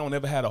they don't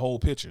ever had a whole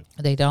picture.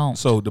 They don't.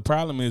 So the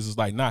problem is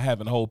like not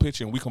having a whole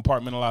picture, and we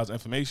compartmentalize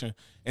information.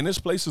 And this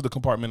place is the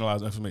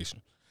compartmentalized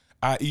information,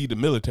 i.e. the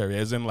military,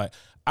 as in like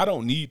I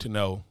don't need to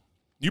know.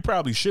 You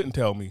probably shouldn't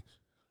tell me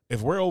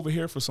if we're over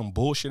here for some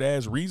bullshit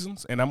ass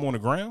reasons and I'm on the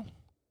ground.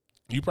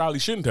 You probably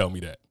shouldn't tell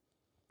me that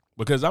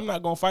because I'm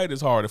not gonna fight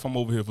as hard if I'm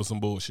over here for some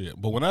bullshit.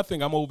 But when I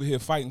think I'm over here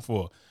fighting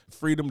for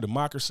freedom,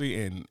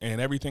 democracy, and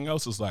everything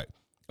else, is like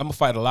I'm gonna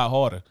fight a lot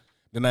harder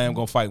than I am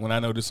gonna fight when I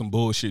know there's some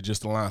bullshit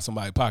just to line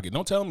somebody's pocket.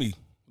 Don't tell me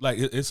like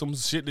it's some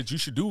shit that you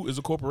should do as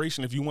a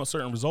corporation if you want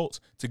certain results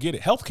to get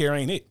it. Healthcare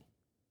ain't it.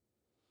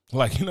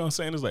 Like, you know what I'm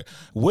saying? It's like,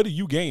 what are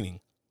you gaining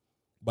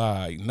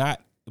by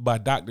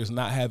doctors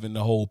not having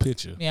the whole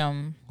picture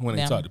when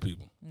they talk to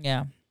people?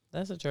 Yeah,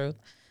 that's the truth.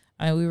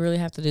 I mean, we really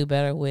have to do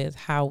better with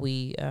how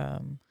we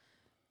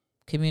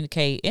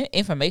communicate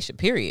information,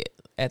 period,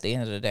 at the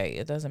end of the day.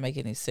 It doesn't make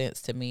any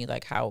sense to me,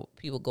 like how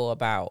people go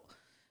about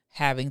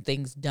having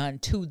things done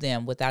to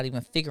them without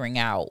even figuring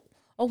out,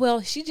 oh,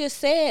 well, she just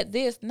said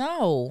this.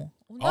 No,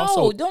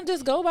 also, don't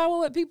just go by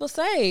what people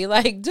say.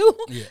 Like, do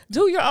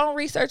your own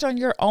research on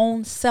your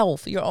own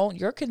self,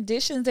 your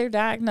conditions they're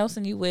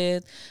diagnosing you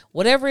with,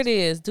 whatever it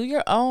is. Do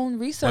your own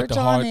research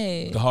on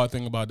it. The hard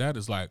thing about that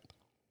is like,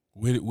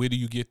 where do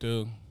you get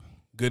the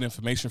good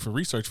information for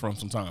research from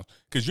sometimes?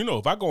 Because, you know,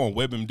 if I go on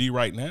WebMD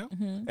right now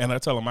and I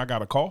tell them I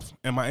got a cough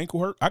and my ankle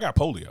hurt, I got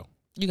polio.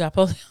 You got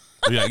polio?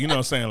 Yeah, you know what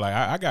I'm saying? Like,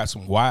 I got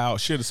some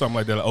wild shit or something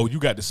like that. Like, oh, you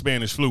got the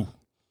Spanish flu.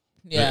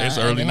 Yeah. It's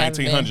early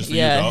 1900s for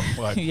you, dog.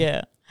 Like,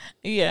 yeah.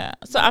 Yeah.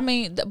 So, I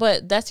mean,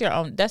 but that's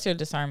your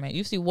discernment.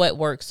 You see what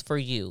works for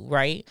you,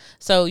 right?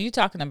 So you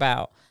talking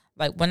about,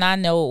 like, when I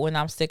know when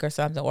I'm sick or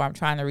something, or I'm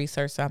trying to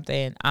research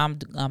something, I'm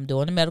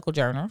doing the medical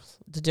journals,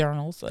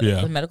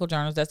 the medical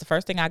journals. That's the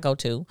first thing I go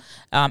to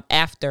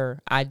after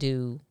I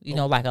do,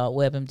 like a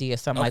WebMD or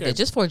something like that,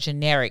 just for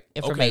generic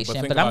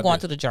information. But I'm going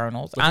to the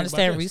journals. I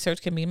understand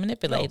research can be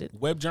manipulated.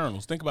 Web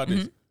journals. Think about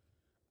this.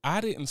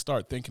 I didn't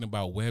start thinking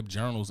about web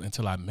journals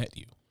until I met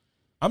you.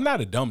 I'm not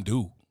a dumb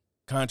dude,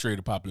 contrary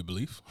to popular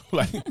belief.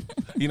 Like,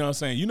 you know what I'm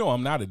saying? You know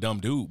I'm not a dumb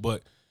dude,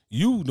 but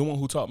you the one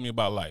who taught me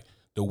about, like,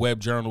 the web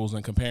journals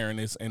and comparing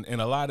this. And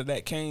a lot of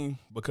that came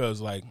because,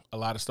 like, a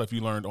lot of stuff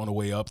you learned on the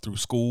way up through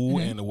school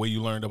and the way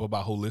you learned up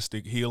about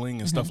holistic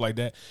healing and stuff like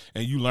that.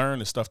 And you learn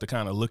the stuff to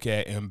kind of look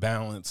at and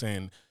balance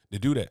and to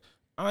do that.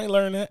 I ain't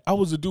learned that. I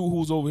was a dude who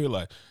was over here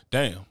like,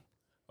 damn,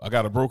 I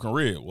got a broken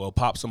rib. Well,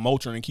 pop some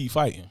Motrin and keep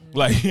fighting.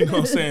 Like, you know what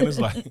I'm saying? It's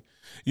like,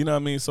 you know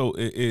what I mean? So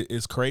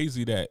it's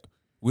crazy that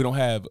we don't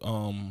have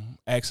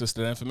access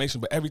to that information,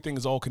 but everything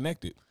is all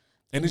connected.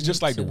 And it's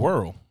just like the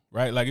world,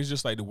 right? Like, it's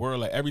just like the world.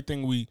 Like,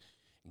 everything we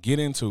get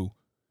into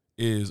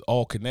is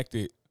all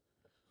connected.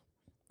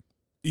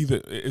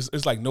 Either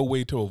it's like no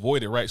way to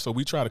avoid it, right? So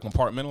we try to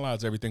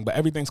compartmentalize everything, but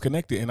everything's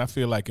connected. And I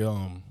feel like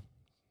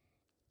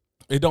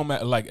it don't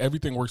matter. Like,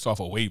 everything works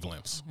off of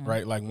wavelengths,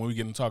 right? Like, when we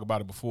get to talk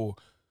about it before,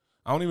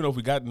 I don't even know if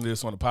we got into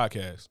this on the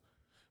podcast,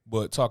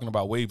 but talking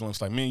about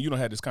wavelengths, like, me and you don't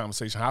have this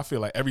conversation. I feel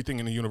like everything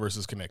in the universe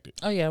is connected.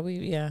 Oh yeah, we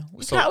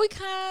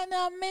kind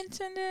of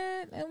mentioned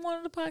it in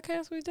one of the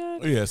podcasts we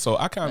did. Yeah, so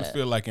I kind of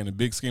feel like in the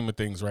big scheme of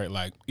things, right?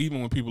 Like, even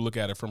when people look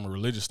at it from a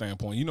religious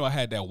standpoint, I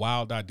had that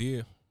wild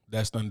idea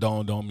that's done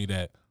dawned on me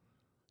that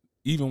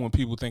even when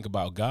people think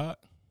about God,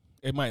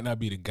 it might not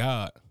be the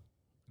God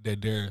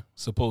that they're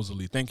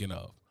supposedly thinking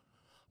of,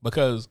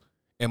 because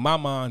in my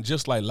mind,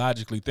 just like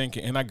logically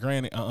thinking, and I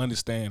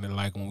understand that,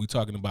 like, when we're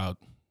talking about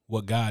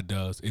what God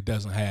does, it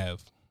doesn't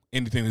have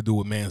anything to do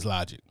with man's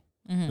logic,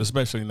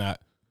 especially not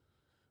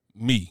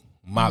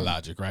my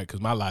logic, right?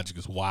 Because my logic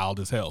is wild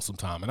as hell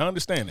sometimes, and I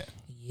understand that.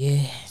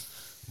 Yeah.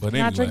 But anyway.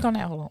 Can I drink on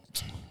that? Hold on.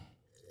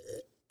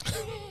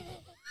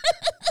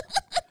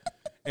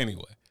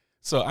 Anyway,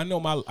 so I know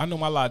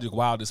my logic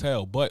wild as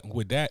hell, but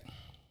with that,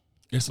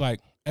 it's like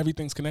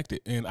everything's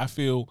connected, and I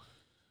feel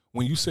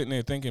when you sitting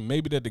there thinking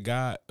maybe that the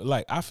God,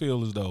 like, I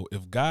feel as though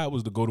if God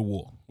was to go to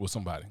war with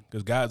somebody,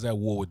 because God's at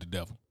war with the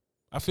devil,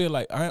 I feel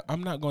like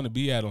I'm not going to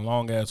be at a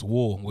long-ass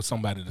war with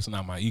somebody that's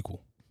not my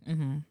equal.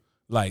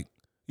 Like,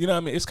 you know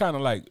what I mean? It's kind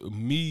of like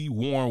me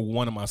warring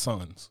one of my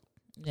sons.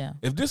 Yeah.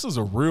 If this is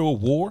a real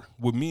war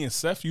with me and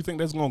Seth, you think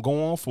that's going to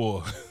go on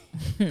for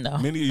no.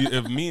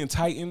 if me and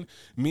Titan,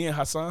 me and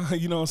Hassan,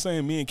 you know what I'm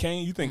saying, me and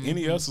Kane, you think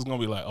any of us is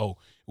going to be like, oh,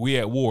 we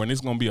at war and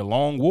it's going to be a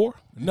long war?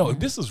 No, if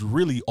this is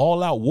really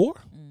all-out war,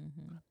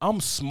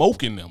 I'm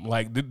smoking them.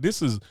 Like,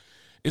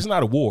 it's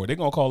not a war. They're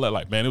going to call that,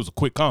 like, man, it was a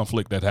quick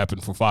conflict that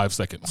happened for 5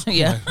 seconds.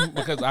 Yeah.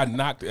 Because I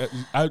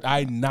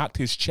knocked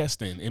his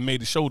chest in and made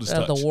his shoulders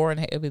touch. The war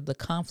it would be the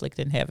conflict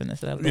in heaven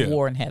instead of the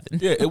war in heaven.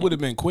 Yeah, it would have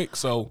been quick.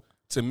 So,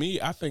 to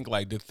me, I think,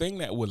 like, the thing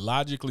that would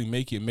logically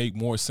make it make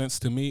more sense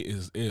to me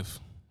is if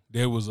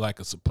there was, like,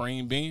 a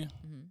supreme being,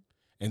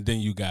 and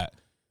then you got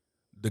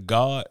the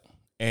God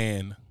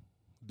and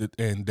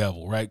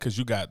devil, right? Because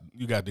you got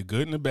the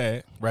good and the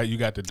bad, right? You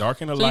got the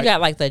dark and the light. So you got,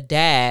 like, the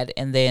dad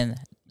and then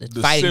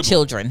the fighting sibling.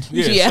 Children.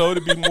 Yeah, so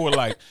it'd be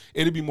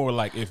more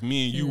like if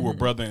me and you were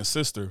brother and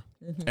sister,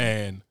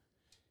 and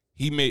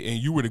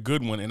you were the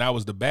good one and I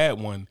was the bad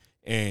one,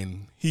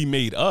 and he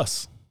made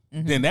us,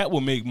 then that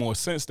would make more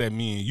sense that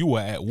me and you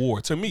are at war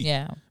to me.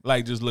 Yeah.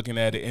 Like just looking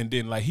at it, and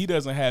then like he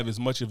doesn't have as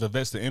much of a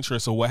vested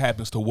interest of what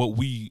happens to what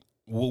we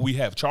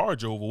have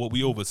charge over, what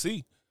we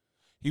oversee.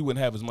 He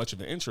wouldn't have as much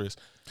of an interest.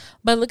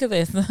 But look at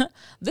this.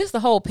 This is the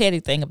whole petty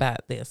thing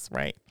about this,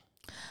 right?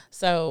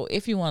 So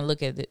if you want to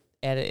look at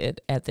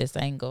it at this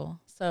angle,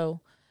 so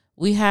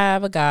we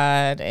have a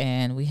God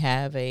and we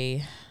have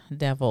a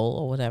devil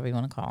or whatever you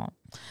want to call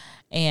him,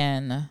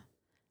 and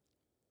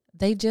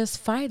they just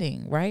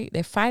fighting, right?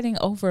 They're fighting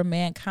over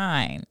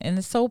mankind, and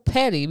it's so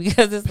petty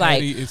because it's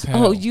petty like,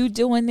 oh, you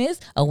doing this?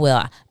 Oh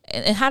well,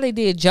 and how they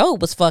did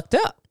Job was fucked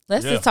up.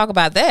 Let's just talk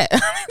about that.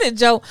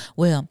 Job,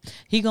 well,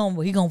 he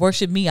gonna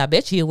worship me. I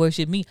bet you he'll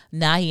worship me.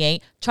 Nah, he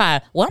ain't. Try.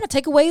 Well, I'm gonna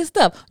take away his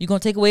stuff. You gonna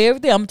take away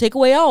everything? I'm gonna take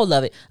away all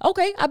of it.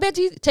 Okay, I bet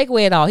you take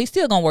away it all. He's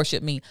still gonna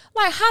worship me.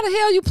 Like, how the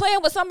hell you playing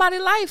with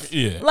somebody's life?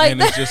 Yeah, like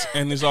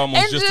and it's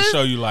almost just to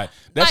show you like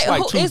that's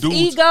like two dudes.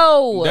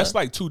 Ego. That's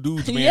like two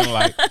dudes being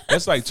like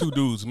that's like two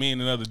dudes, me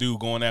and another dude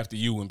going after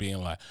you and being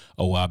like,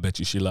 oh, well, I bet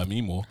you she love me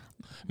more.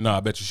 No,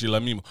 I bet you she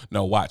let me.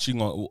 No, watch. She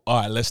gonna. All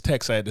right, let's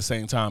text her at the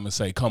same time and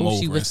say, "Come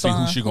over and see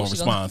who she gonna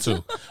respond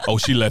to." Oh,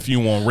 she left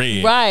you on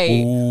red. Right.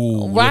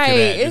 Ooh, right.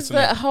 It's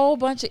a whole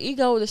bunch of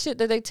ego, the shit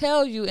that they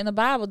tell you in the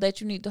Bible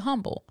that you need to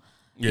humble.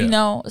 Yeah. You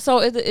know, so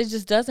it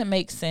just doesn't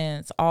make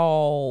sense.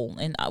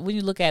 And when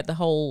you look at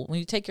when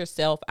you take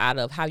yourself out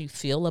of how you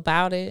feel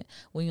about it,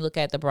 when you look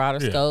at the broader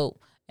scope.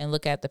 And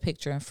look at the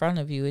picture in front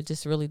of you, it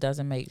just really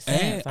doesn't make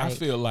sense. And like, I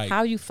feel like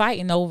how you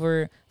fighting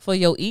over for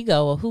your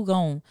ego, or who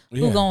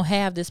gonna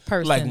have this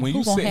person? Like when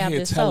you sit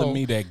here telling soul?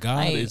 Me that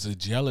God is a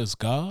jealous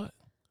God,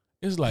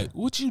 it's like,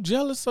 what you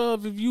jealous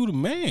of if you the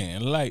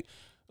man? Like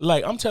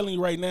I'm telling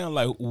you right now,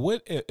 like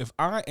what if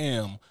I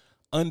am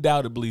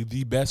undoubtedly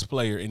the best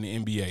player in the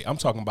NBA? I'm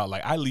talking about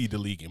like I lead the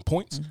league in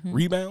points,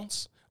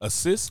 rebounds,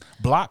 assists,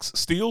 blocks,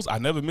 steals. I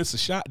never miss a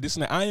shot. This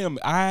and that. I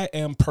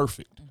am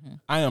perfect.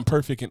 I am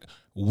perfect. And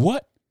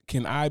what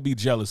can I be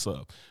jealous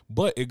of?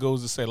 But it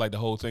goes to say like the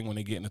whole thing when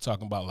they get into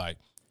talking about like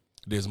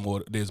there's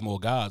more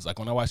gods. Like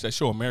when I watched that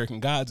show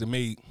American Gods,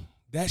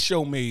 that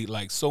show made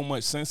like so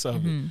much sense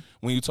of it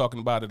when you're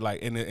talking about it. Like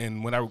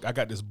and when I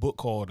got this book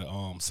called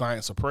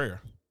Science of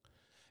Prayer,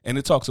 and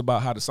it talks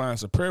about how the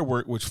science of prayer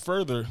work, which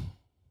further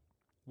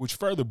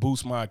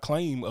boosts my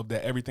claim of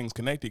that everything's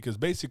connected. Because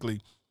basically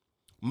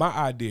my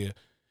idea,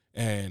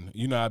 and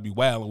you know I'd be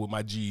wilding with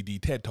my GED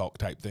TED Talk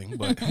type thing,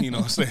 but you know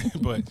what I'm saying,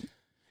 but.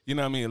 You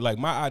know what I mean? Like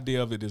my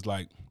idea of it is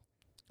like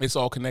it's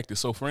all connected.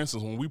 So for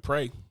instance, when we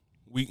pray,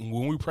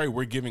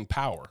 we're giving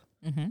power.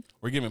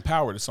 We're giving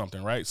power to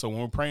something, right? So when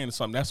we're praying to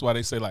something, that's why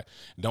they say like,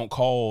 don't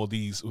call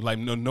these, like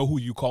know who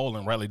you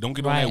calling, right? Like don't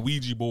get on that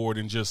Ouija board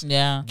and just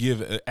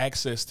give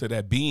access to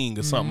that being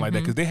or something like that,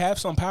 because they have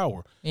some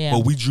power. Yeah.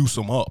 But we juice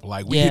them up,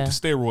 like we hit the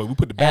steroid, we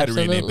put the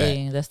battery in their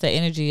back. That's the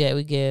energy that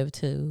we give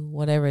to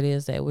whatever it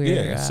is that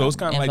we're so it's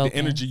kind of like the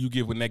energy you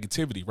give with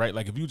negativity, right?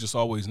 Like if you just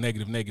always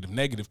negative,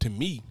 to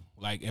me,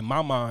 like in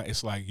my mind,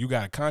 it's like you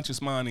got a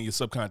conscious mind and your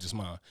subconscious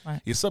mind.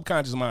 Right. Your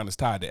subconscious mind is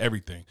tied to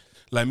everything.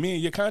 Like me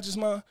and your conscious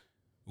mind,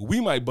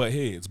 we might butt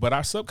heads, but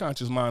our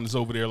subconscious mind is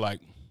over there like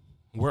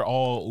we're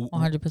all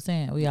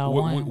 100%. We all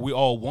one. We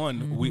all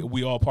one.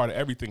 We all part of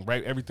everything,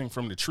 right? Everything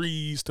from the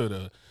trees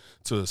to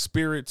the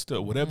spirits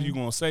to whatever you're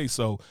gonna say.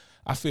 So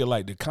I feel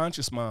like the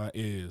conscious mind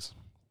is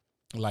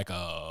like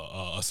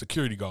a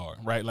security guard,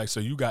 right? Like so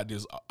you got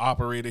this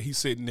operator, he's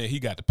sitting there, he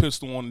got the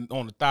pistol on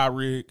the thigh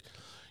rig.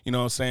 You know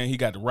what I'm saying? He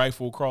got the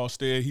rifle across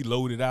there. He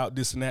loaded out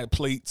this and that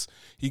plates.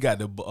 He got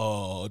the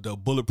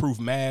bulletproof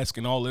mask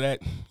and all of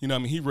that. You know what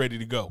I mean? He ready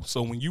to go.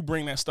 So when you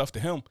bring that stuff to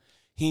him,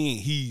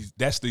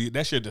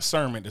 that's your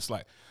discernment. It's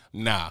like,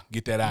 nah,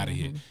 get that out of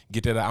here.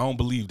 Get that out. I don't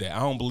believe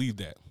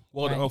that.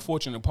 Well, the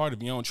unfortunate part,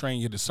 if you don't train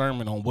your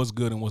discernment on what's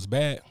good and what's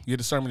bad, your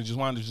discernment just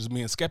winds up just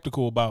being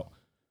skeptical about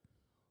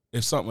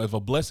if a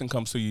blessing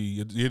comes to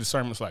you, your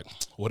discernment's like,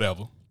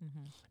 whatever.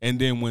 And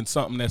then when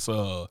something that's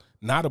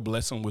not a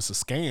blessing was a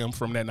scam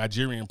from that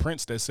Nigerian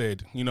prince that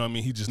said, you know what I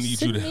mean, he just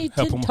needs you to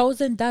help him.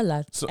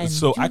 $10,000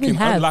 so I can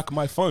unlock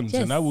my funds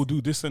and I will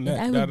do this and that.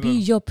 And I will be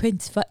your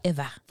prince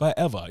forever.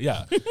 Forever,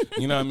 yeah.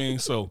 You know what I mean?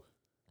 So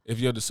if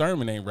your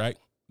discernment ain't right,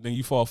 then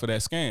you fall for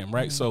that scam,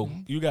 right? So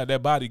you got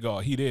that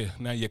bodyguard, he there.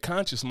 Now your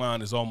conscious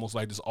mind is almost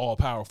like this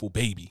all-powerful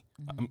baby.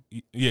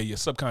 Your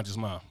subconscious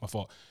mind, my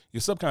fault.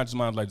 Your subconscious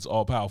mind is like this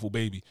all-powerful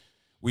baby.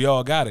 We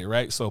all got it,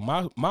 right? So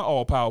my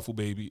all-powerful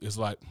baby is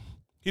like,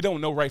 he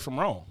don't know right from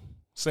wrong.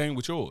 Same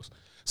with yours.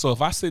 So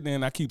if I sit there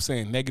and I keep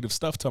saying negative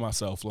stuff to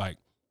myself, like,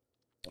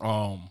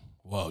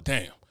 well,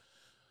 damn,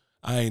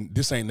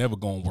 this ain't never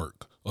gonna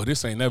work, or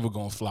this ain't never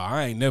gonna fly.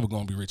 I ain't never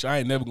gonna be rich. I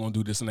ain't never gonna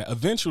do this and that.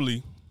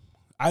 Eventually,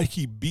 I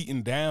keep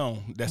beating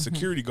down that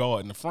security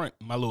guard in the front,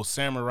 my little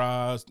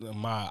samurais,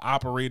 my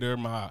operator,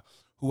 my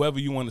whoever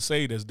you want to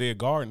say that's there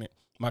guarding it.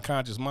 My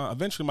conscious mind.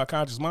 Eventually, my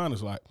conscious mind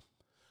is like,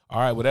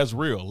 all right, well, that's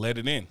real. Let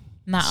it in.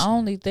 Not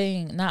only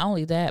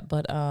that,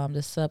 but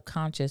the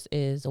subconscious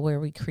is where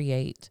we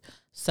create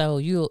So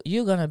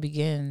you're gonna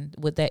begin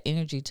with that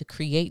energy to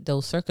create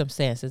those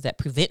circumstances that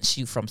prevents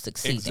you from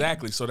succeeding.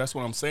 Exactly. So that's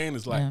what I'm saying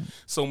is like,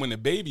 so when the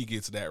baby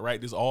gets that, right,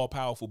 this all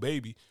powerful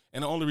baby,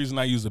 and the only reason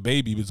I use a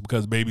baby is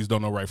because babies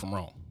don't know right from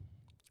wrong.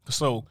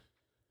 So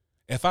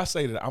if I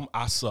say that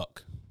I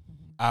suck,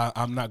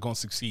 I'm not gonna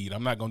succeed,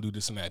 I'm not gonna do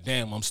this and that.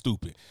 Damn, I'm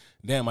stupid.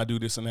 Damn, I do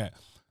this and that.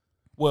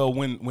 Well,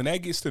 when that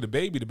gets to the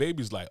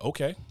baby's like,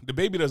 okay. The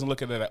baby doesn't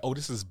look at it like, oh,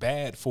 this is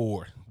bad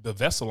for the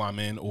vessel I'm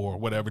in or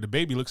whatever. The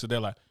baby looks at that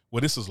like,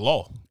 well, this is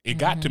law. It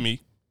got to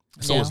me,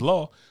 so it's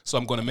law. So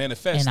I'm going to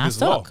manifest and this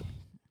law.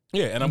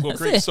 Yeah, and I'm going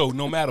to create. So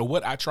no matter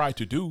what I try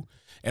to do,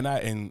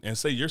 and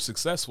say you're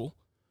successful,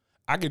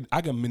 I can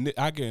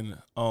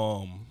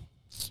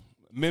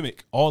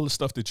mimic all the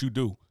stuff that you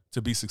do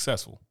to be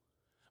successful,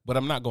 but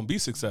I'm not going to be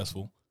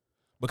successful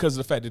because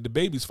of the fact that the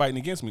baby's fighting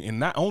against me. And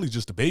not only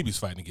just the baby's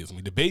fighting against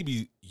me,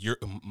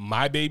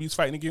 my baby's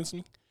fighting against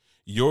me,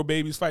 your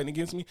baby's fighting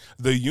against me,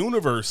 the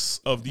universe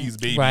of these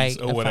babies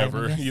or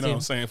whatever, you know what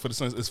I'm saying, for the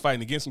sense is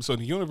fighting against me. So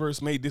the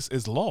universe made this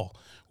as law,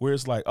 where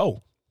it's like,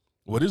 oh,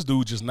 well, this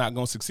dude just not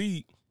going to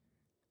succeed.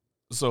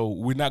 So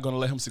we're not going to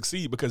let him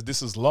succeed because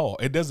this is law.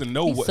 It doesn't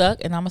know what suck,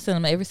 and I'm gonna send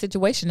him every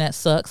situation that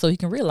sucks, so he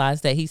can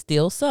realize that he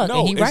still suck. No,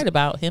 and he right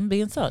about him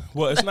being suck.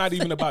 Well, it's not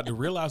even about the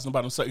realizing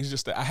about him suck. It's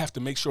just that I have to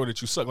make sure that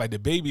you suck. Like the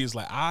baby is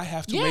like, I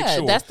have to make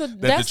sure that the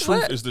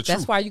truth is the truth.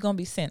 That's why you're gonna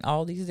be sent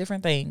all these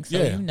different things.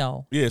 So you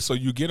know. Yeah. So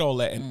you get all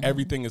that, and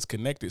everything is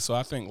connected. So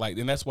I think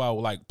and that's why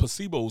like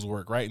placebos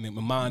work, right? And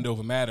mind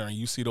over matter, and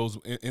you see those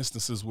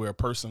instances where a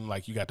person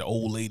like you got the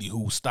old lady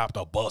who stopped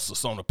a bus or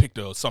something to pick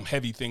some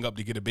heavy thing up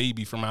to get a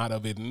baby from out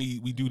of it, and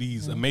we do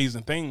these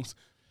amazing things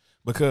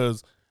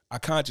because our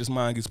conscious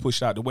mind gets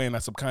pushed out the way and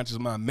our subconscious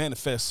mind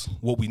manifests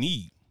what we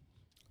need,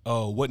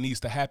 what needs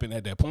to happen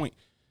at that point.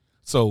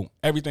 So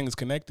everything is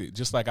connected,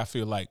 just like I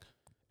feel like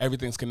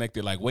everything's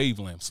connected like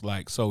wavelengths.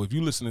 Like, so if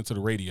you listening to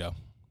the radio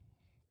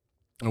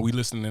and we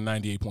listening to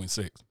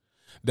 98.6,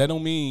 that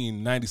don't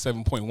mean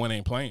 97.1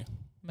 ain't playing.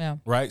 Yeah.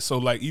 Right? So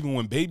like even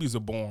when babies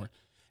are born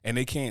and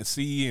they can't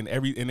see and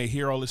they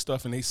hear all this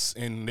stuff and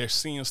they're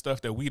seeing stuff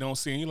that we don't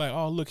see, and you're like,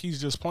 oh, look,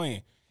 he's just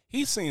playing.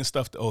 He's seeing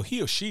stuff, or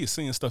he or she is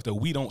seeing stuff that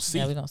we don't see.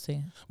 Yeah, we don't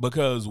see.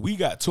 Because we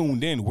got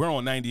tuned in. We're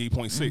on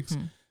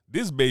 98.6.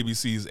 This baby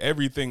sees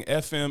everything,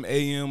 FM,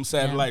 AM,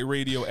 satellite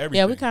radio, everything.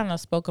 Yeah, we kind of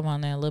spoke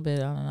on that a little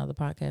bit on another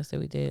podcast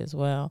that we did as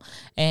well.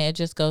 And it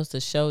just goes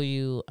to show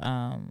you,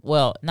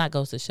 not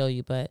goes to show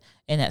you, but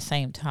in that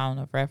same tone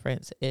of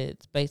reference,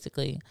 it's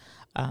basically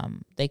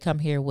they come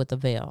here with a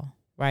veil,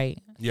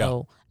 right? Yeah.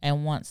 So,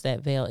 and once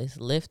that veil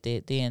is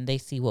lifted, then they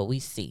see what we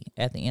see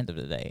at the end of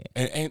the day.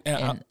 And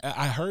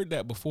I heard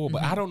that before,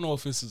 but I don't know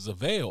if this is a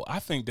veil. I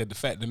think that the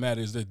fact of the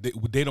matter is that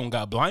they don't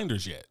got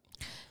blinders yet.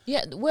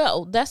 Yeah,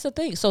 well, that's the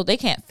thing. So they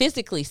can't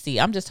physically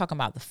see. I'm just talking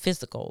about the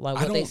physical, like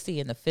what they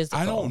see in the physical.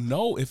 I don't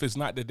know if it's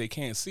not that they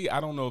can't see. I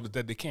don't know if it's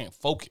that they can't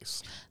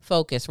focus.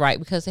 Focus, right?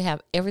 Because they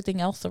have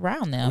everything else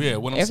around them. Yeah,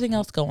 everything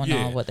else going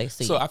on, what they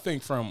see. So I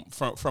think from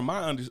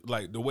my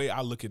like the way I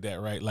look at that,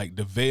 right? Like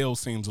the veil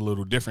seems a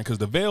little different because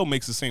the veil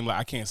makes it seem like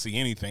I can't see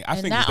anything. I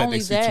think it's that they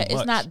see too much.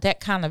 It's not that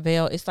kind of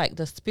veil. It's like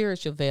the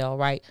spiritual veil,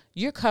 right?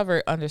 You're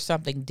covered under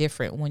something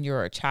different when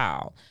you're a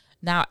child.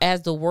 Now,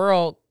 as the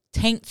world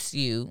taints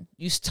you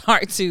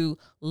start to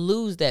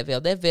lose that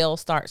veil. That veil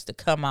starts to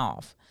come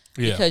off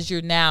because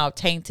you're now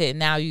tainted.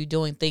 Now you're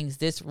doing things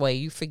this way.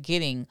 You're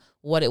forgetting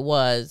what it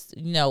was.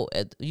 You know,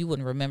 you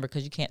wouldn't remember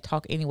because you can't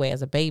talk anyway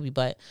as a baby,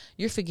 but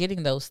you're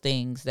forgetting those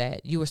things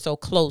that you were so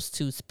close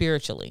to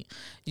spiritually.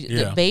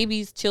 The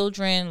babies,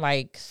 children,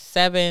 like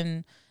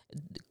 7,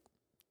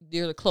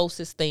 they're the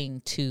closest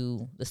thing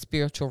to the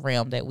spiritual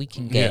realm that we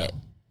can get.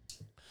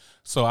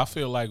 So I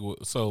feel like,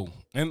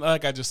 and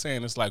like I just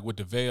saying, it's like with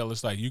the veil,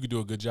 it's like you could do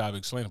a good job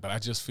explaining, but I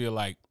just feel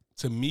like,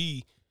 to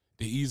me,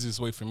 the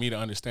easiest way for me to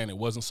understand it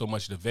wasn't so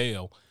much the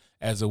veil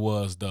as it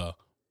was the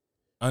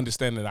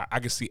understanding that I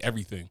could see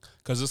everything.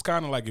 Because it's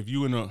kind of like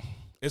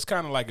it's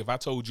kind of like if I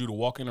told you to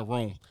walk in a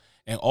room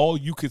and all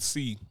you could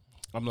see,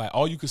 I'm like,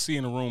 all you could see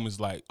in the room is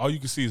like, all you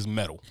could see is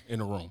metal in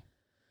the room.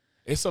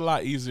 It's a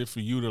lot easier for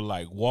you to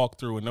like walk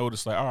through and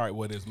notice like, all right,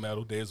 well, here's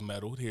metal,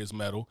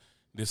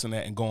 this and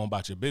that, and go on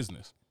about your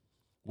business.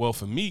 Well,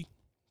 for me,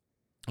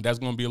 that's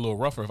going to be a little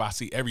rougher if I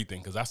see everything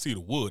because I see the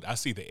wood, I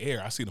see the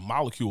air, I see the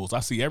molecules, I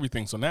see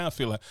everything. So now I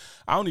feel like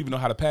I don't even know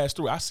how to pass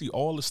through. I see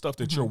all the stuff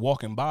that you're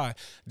walking by,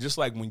 just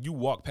like when you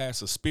walk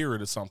past a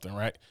spirit or something,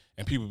 right?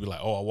 And people be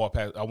like, oh,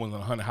 I went in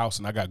a haunted house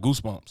and I got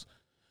goosebumps.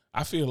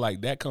 I feel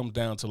like that comes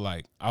down to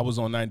like I was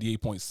on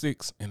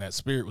 98.6 and that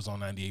spirit was on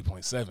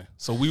 98.7.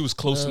 So we was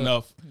close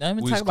enough. Let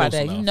me talk about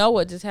that. You know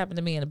what just happened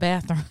to me in the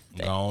bathroom.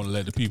 I don't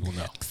let the people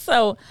know.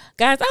 So,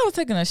 guys, I was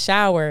taking a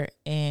shower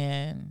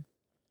and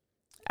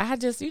I had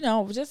just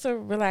a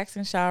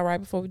relaxing shower right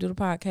before we do the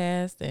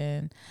podcast.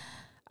 And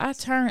I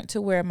turned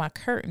to where my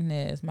curtain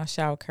is, my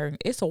shower curtain.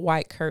 It's a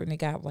white curtain. It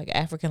got like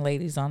African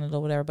ladies on it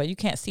or whatever, but you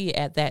can't see it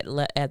at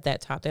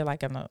that top. They're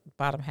like in the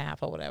bottom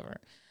half or whatever,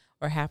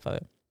 or half of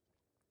it.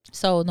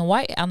 So on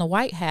the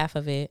white half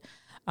of it,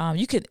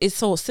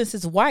 since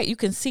it's white, you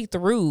can see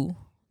through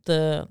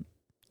the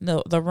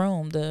the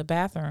room, the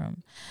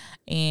bathroom,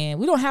 and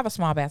we don't have a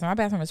small bathroom. Our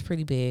bathroom is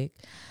pretty big.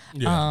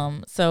 Yeah.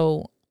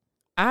 So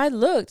I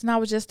looked and I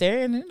was just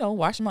there and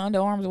washing my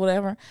underarms or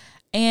whatever,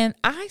 and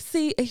I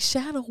see a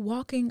shadow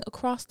walking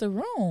across the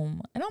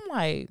room, and I'm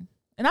like,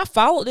 and I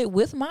followed it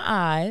with my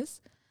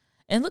eyes,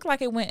 and it looked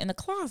like it went in the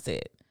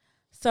closet.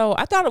 So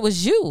I thought it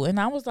was you, and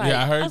I was like,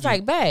 Yeah, I was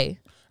like, babe.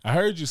 I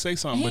heard you say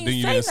something, but then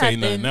you say didn't say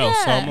nothing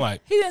else. So I'm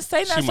like, he didn't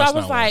say nothing. So I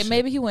was like,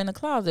 maybe he went in the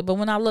closet. But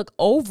when I look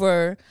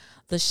over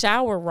the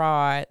shower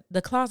rod,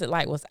 the closet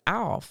light was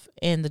off,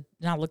 and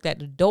I looked at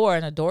the door,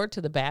 and the door to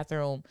the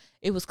bathroom,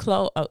 it was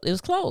closed. It was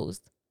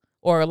closed,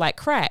 or like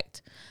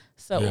cracked.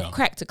 So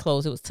cracked to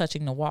close. It was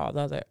touching the wall,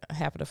 the other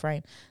half of the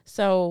frame.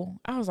 So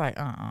I was like,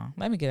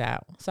 let me get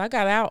out. So I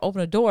got out,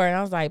 opened the door, and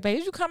I was like, babe,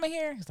 did you come in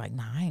here? He's like,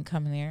 nah, I ain't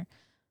coming here.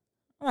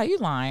 I'm like, you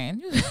lying.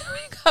 You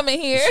come in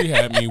here. She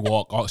had me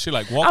walk. She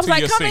like, walk to your sink.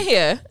 I was like, come in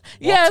here.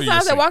 Yeah, so I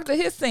said, walk to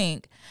his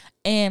sink.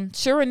 And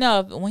sure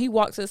enough, when he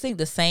walked to the sink,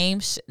 the same,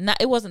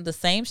 it wasn't the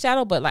same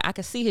shadow, but like I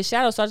could see his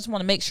shadow. So I just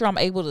want to make sure I'm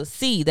able to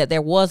see that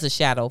there was a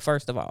shadow,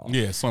 first of all.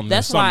 Yeah,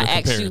 that's why I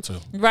asked you.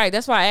 Right,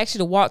 that's why I asked you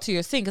to walk to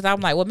your sink, because I'm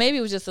like, well, maybe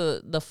it was just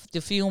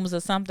the fumes or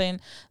something.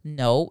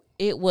 No,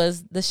 it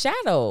was the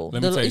shadow.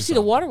 You see,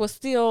 the water was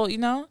still,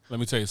 Let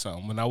me tell you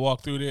something. When I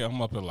walk through there,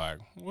 I'm up there like,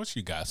 what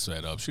she got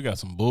set up? She got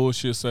some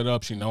bullshit set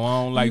up. She know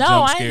I don't like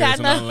jump scares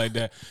and nothing like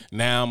that.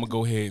 Now I'm going to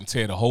go ahead and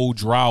tear the whole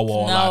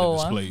drywall out of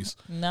this place.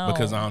 No.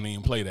 Because I don't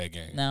even play that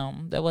game. No,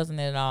 that wasn't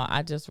it at all.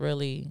 I just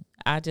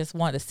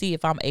want to see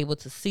if I'm able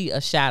to see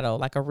a shadow,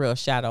 like a real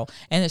shadow.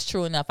 And it's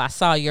true enough. I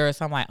saw yours.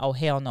 So I'm like, oh,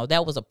 hell no.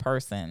 That was a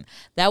person.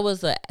 That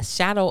was a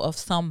shadow of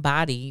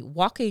somebody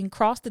walking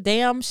across the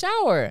damn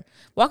shower,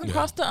 walking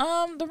across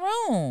the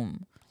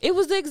room. It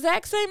was the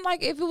exact same,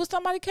 like if it was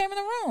somebody came in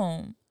the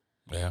room.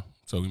 Yeah.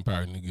 So we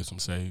probably need to get some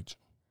sage.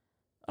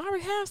 I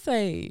already have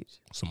sage.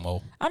 Some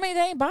more. I mean,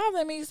 they ain't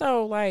bothering me.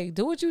 So like,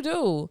 do what you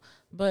do.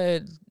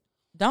 But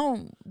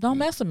don't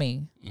mess with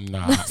me.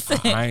 Nah,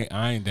 I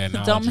ain't that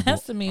knowledgeable. Don't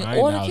mess with me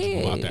or the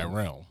kids about that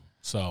realm.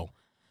 So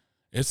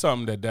it's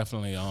something that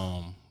definitely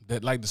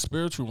that like the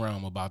spiritual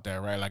realm about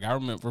that, right? Like I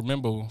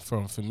remember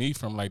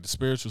from like the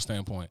spiritual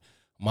standpoint,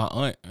 my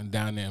aunt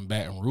down there in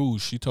Baton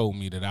Rouge, she told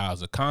me that I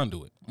was a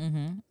conduit,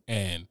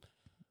 and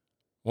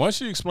once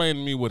she explained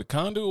to me what a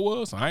conduit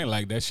was, I ain't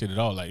like that shit at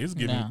all. Like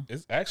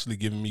it's actually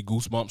giving me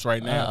goosebumps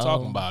right now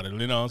talking about it.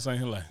 You know what I'm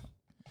saying? Like.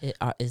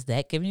 Is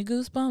that giving you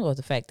goosebumps, or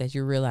the fact that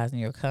you're realizing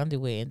you're a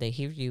conduit and they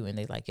hear you and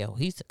they like, yo,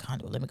 he's a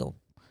conduit. Let me go.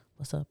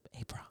 What's up,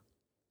 hey, bro?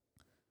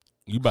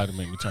 You about to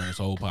make me turn this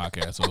whole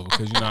podcast over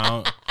because,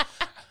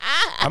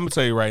 I'm going to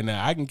tell you right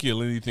now, I can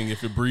kill anything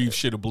if it breathes,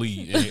 shit'll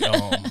bleed.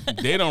 And,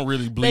 they don't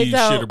really bleed,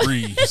 shit'll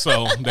breathe.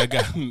 So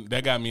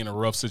that got me in a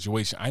rough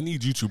situation. I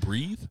need you to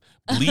breathe,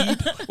 bleed,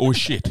 or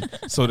shit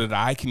so that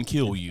I can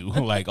kill you.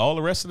 Like, all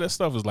the rest of that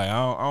stuff is like,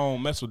 I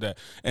don't mess with that.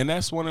 And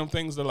that's one of them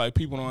things that, like,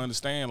 people don't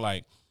understand,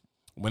 like,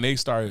 when they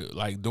started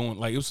like doing,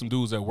 like it was some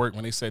dudes at work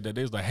when they said that,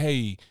 they was like,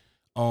 hey,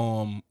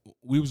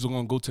 we was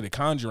gonna go to the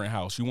Conjuring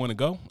house. You want to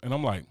go? And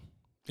I'm like,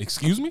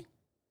 excuse me?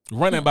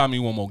 Run that by me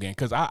one more again,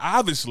 because I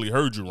obviously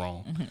heard you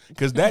wrong.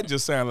 Because that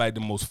just sounded like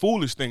the most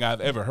foolish thing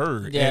I've ever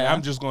heard. Yeah. And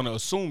I'm just gonna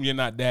assume you're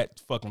not that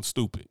fucking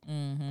stupid.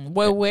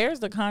 Well, where's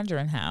the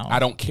Conjuring house? I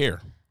don't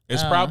care.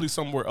 It's probably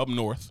somewhere up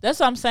north. That's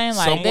what I'm saying.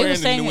 Like somewhere they were in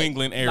saying the New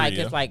England area. Like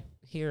it's like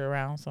here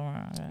around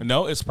somewhere.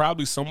 No, it's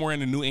probably somewhere in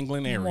the New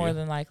England area. More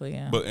than likely,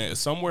 yeah. But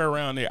somewhere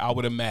around there, I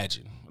would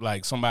imagine.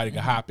 Like somebody could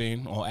hop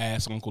in or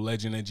ask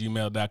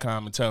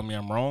UncleLegend@gmail.com and tell me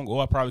I'm wrong.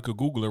 Or I probably could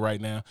Google it right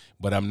now,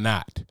 but I'm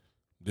not.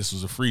 This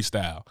was a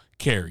freestyle.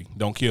 Carrie,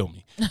 don't kill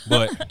me.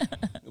 But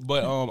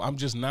I'm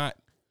just not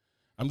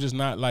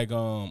like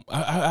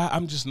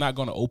I'm just not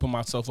gonna open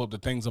myself up to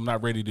things I'm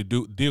not ready to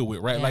deal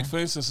with, right? Yeah. Like for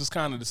instance, it's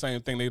kind of the same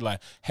thing. They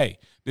like, hey,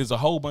 there's a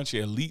whole bunch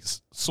of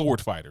elite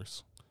sword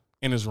fighters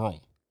in this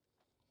room.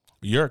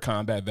 You're a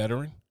combat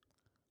veteran.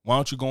 Why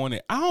don't you go in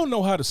there? I don't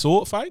know how to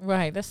sword fight.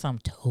 Right, that's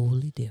something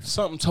totally different.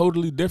 Something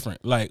totally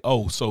different. Like,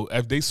 oh, so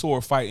if they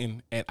sword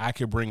fighting and I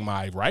could bring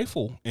my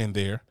rifle in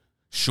there,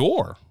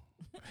 sure.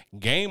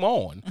 Game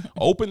on.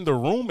 Open the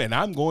room and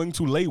I'm going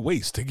to lay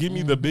waste to give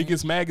me the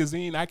biggest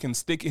magazine I can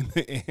stick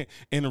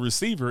in a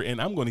receiver,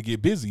 and I'm going to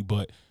get busy.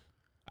 But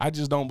I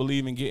just don't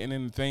believe in getting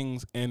into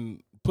things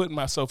and putting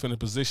myself in a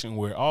position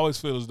where I always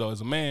feel as though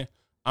as a man,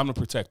 I'm the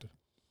protector.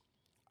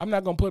 I'm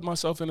not going to put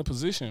myself in a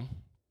position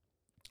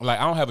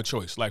like I don't have a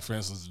choice. Like, for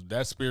instance, if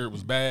that spirit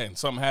was bad and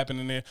something happened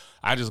in there,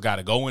 I just got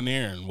to go in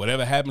there and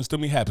whatever happens to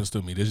me, happens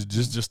to me. This is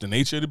just the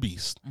nature of the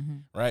beast,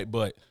 right?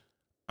 But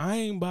I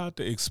ain't about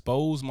to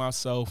expose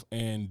myself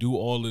and do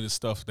all of this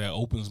stuff that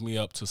opens me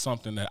up to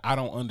something that I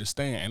don't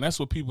understand. And that's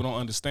what people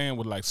don't understand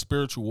with, like,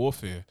 spiritual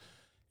warfare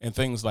and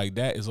things like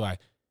that is like,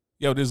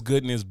 yo, this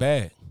good and this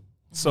bad.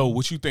 So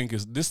what you think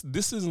is this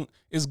isn't,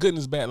 it's good and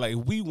it's bad. Like,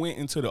 if we went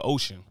into the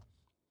ocean,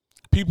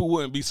 people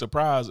wouldn't be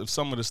surprised if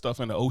some of the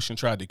stuff in the ocean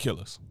tried to kill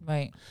us.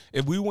 Right.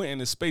 If we went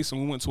into space and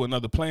we went to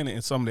another planet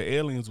and some of the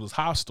aliens was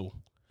hostile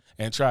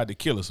and tried to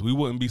kill us, we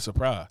wouldn't be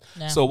surprised.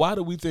 No. So why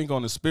do we think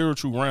on the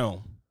spiritual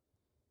realm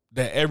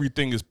that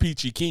everything is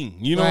peachy keen.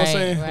 You know what I'm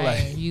saying? Right.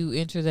 Like, you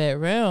enter that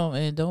realm,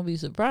 and don't be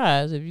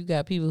surprised if you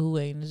got people who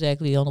ain't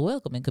exactly on the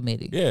welcoming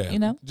committee. Yeah. You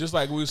know? Just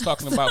like we was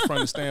talking about from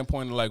the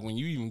standpoint of like when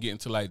you even get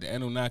into like the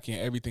Anunnaki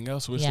and everything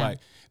else, where it's like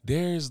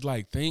there's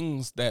like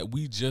things that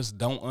we just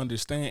don't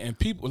understand. And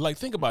people, like,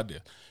 think about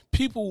this.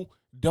 People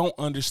don't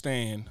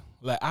understand.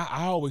 Like,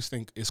 I always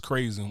think it's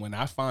crazy when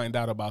I find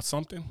out about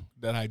something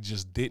that I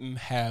just didn't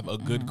have a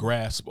good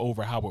grasp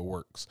over how it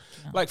works.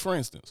 No. Like, for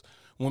instance,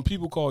 when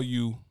people call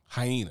you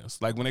hyenas,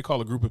 like when they call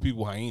a group of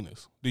people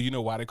hyenas, do you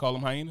know why they call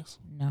them hyenas?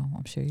 No,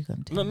 I'm sure you're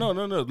going to tell me.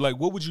 No. Like,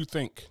 what would you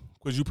think?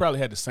 Because you probably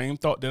had the same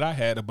thought that I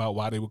had about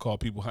why they would call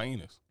people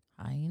hyenas.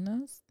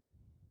 Hyenas?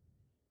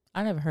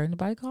 I never heard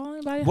anybody call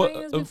anybody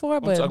hyenas before,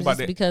 but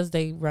it's because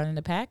they run in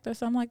the pack or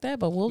something like that.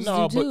 But wolves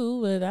do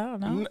too, but I don't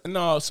know.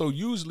 No, so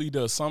usually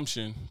the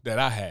assumption that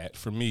I had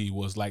for me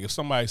was like if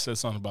somebody said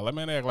something about like,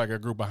 man, they act like a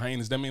group of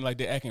hyenas, that mean like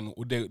they acting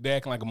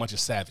like a bunch of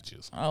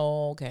savages.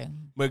 Oh, okay.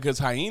 Because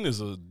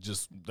hyenas are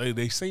just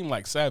they seem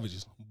like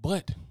savages,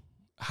 but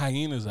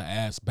hyenas are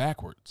ass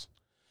backwards.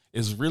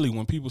 It's really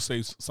when people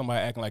say somebody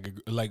acting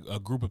like a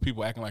group of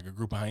people acting like a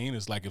group of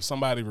hyenas. Like if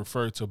somebody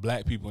referred to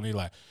black people and they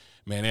like,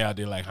 man, they out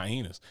there like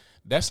hyenas.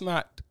 That's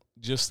not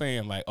just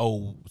saying like,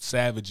 oh,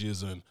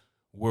 savages and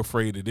we're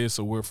afraid of this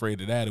or we're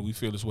afraid of that and we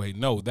feel this way.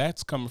 No,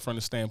 that's coming from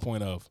the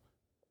standpoint of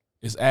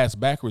it's ass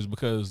backwards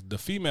because the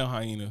female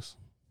hyenas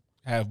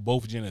have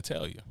both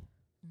genitalia.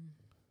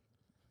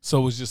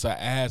 So it's just an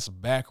ass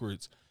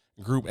backwards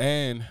group.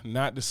 And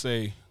not to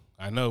say,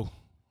 I know,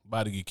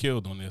 about to get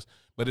killed on this,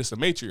 but it's a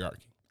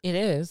matriarchy. It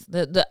is.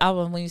 The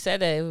album, when you said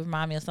that, it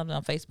reminded me of something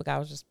on Facebook I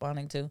was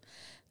responding to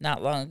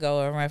not long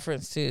ago in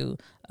reference to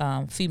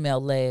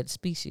female-led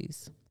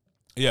species.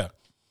 Yeah.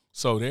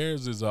 So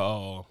theirs is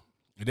a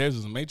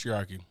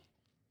matriarchy.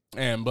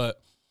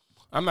 But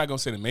I'm not going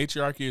to say the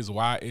matriarchy is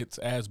why it's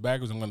ass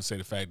backwards. I'm going to say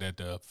the fact that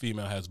the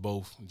female has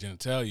both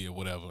genitalia or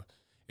whatever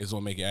is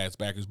what make it ass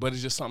backwards. But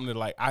it's just something that,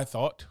 like, I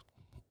thought,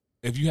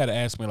 if you had to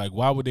ask me, like,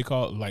 why would they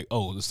call it, like,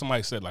 oh,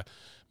 somebody said, like,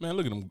 man,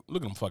 look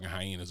at them fucking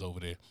hyenas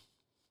over there.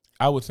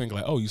 I would think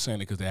like, oh, you saying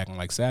it because they're acting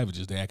like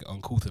savages. They act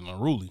uncouth and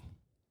unruly.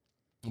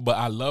 But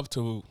I love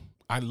to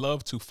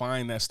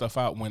find that stuff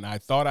out when I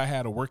thought I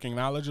had a working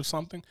knowledge of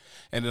something,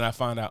 and then I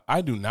find out I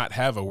do not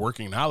have a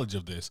working knowledge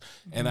of this.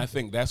 Mm-hmm. And I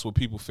think that's what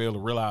people fail to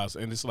realize.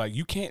 And it's like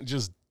you can't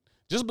just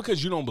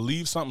because you don't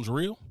believe something's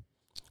real,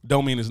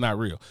 don't mean it's not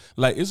real.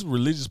 Like it's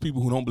religious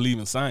people who don't believe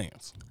in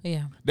science.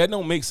 Yeah, that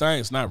don't make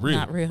science not real.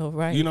 Not real,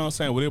 right? You know what I'm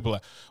saying? Well, they'll be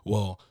like,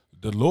 well,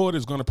 the Lord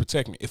is going to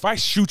protect me. If I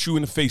shoot you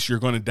in the face, you're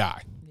going to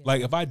die.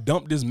 Like, if I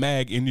dump this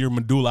mag in your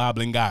medulla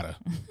oblongata,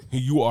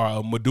 you are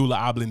a medulla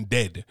oblong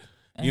dead.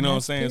 You know what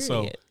I'm saying?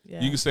 Period. So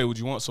you can say what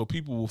you want. So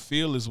people will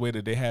feel this way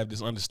that they have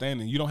this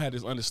understanding. You don't have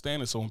this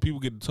understanding. So when people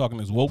get to talking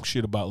this woke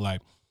shit about,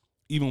 like,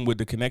 even with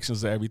the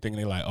connections to everything,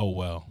 they're like, oh,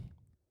 well,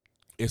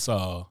 it's,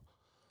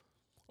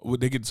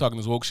 they get to talking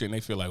this woke shit and they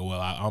feel like, well,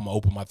 I'm going to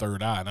open my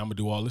third eye and I'm going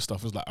to do all this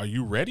stuff. It's like, are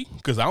you ready?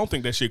 Because I don't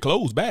think that shit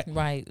closed back.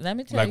 Right. Let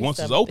me tell you something. Like, once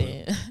it's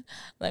open.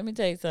 Let me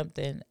tell you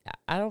something.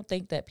 I don't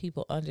think that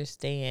people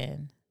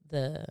understand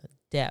the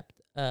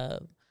depth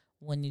of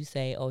when you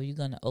say, oh, you're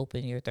going to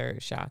open your third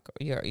chakra,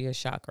 your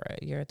chakra,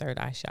 your third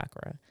eye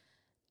chakra.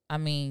 I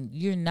mean,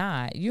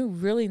 you're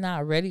really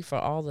not ready for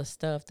all the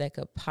stuff that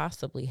could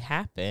possibly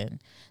happen,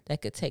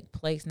 that could take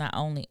place not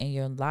only in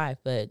your life,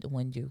 but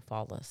when you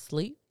fall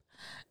asleep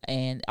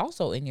and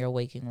also in your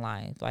waking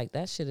life. Like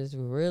that shit is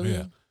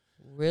really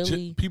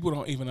people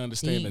don't even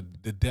understand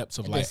the depths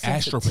of like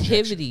astral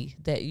sensitivity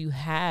that you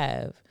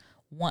have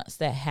once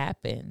that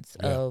happens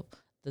of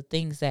the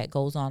things that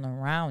goes on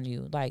around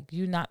you. Like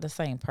you're not the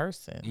same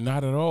person.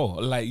 Not at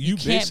all. Like you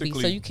can't basically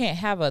be. So you can't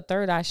have a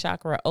third eye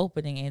chakra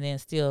opening and then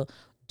still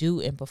do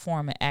and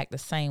perform and act the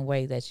same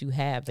way that you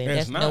have. And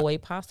that's no way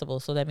possible.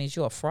 So that means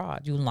you're a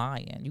fraud. You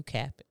lying. You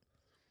capping.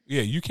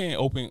 Yeah, you can't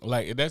open,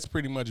 like, that's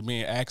pretty much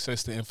being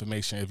access to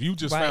information. If you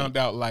just found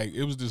out, like,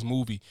 it was this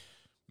movie,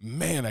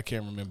 man, I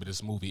can't remember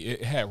this movie.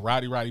 It had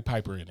Roddy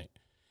Piper in it.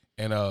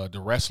 And the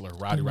wrestler,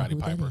 Roddy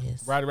Piper.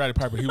 Roddy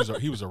Piper,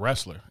 he was a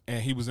wrestler.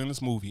 And he was in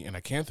this movie, and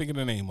I can't think of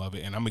the name of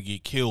it, and I'm going to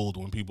get killed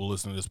when people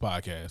listen to this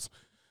podcast.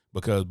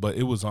 But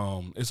it was,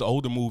 it's an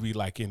older movie,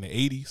 like in the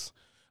 80s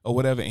or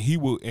whatever,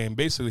 and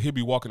basically he'd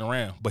be walking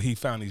around, but he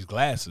found these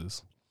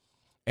glasses.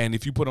 And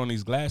if you put on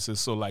these glasses,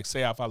 so like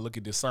say if I look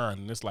at this sign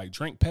and it's like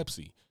drink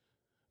Pepsi.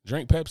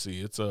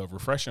 It's a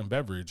refreshing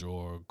beverage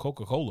or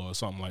Coca-Cola or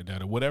something like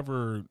that or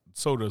whatever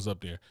soda's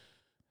up there.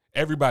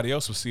 Everybody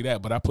else will see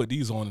that, but I put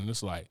these on and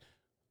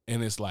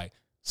it's like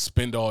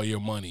spend all your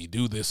money,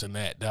 do this and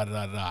that, da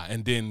da da da.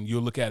 And then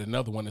you'll look at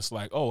another one. It's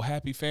like, oh,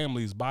 happy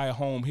families, buy a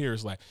home here.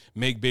 It's like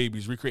make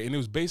babies, recreate. And it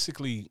was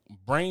basically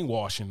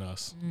brainwashing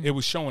us. It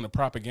was showing the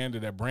propaganda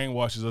that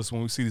brainwashes us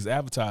when we see these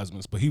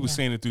advertisements. But he was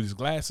saying it through these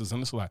glasses,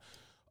 and it's like,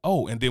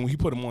 oh, and then when he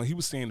put them on, he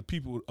was seeing the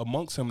people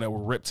amongst him that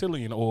were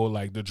reptilian or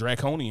like the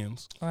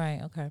draconians.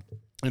 Right, okay.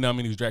 You know what I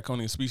mean? These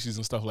draconian species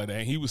and stuff like that.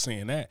 And he was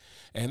saying that.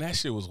 And that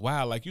shit was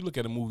wild. Like, you look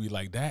at a movie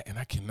like that, and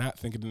I cannot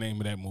think of the name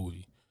of that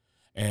movie.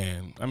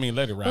 And I mean,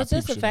 let it ride. But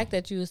just the People fact should know.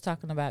 that you was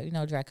talking about,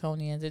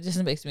 draconians, it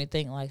just makes me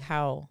think like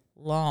how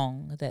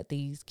long that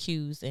these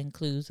cues and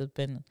clues have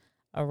been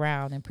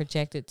around and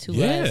projected to us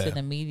Yeah. in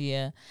the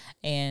media,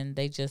 and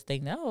they just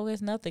think, no,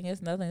 it's nothing,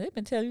 it's nothing. They've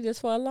been telling you this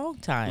for a long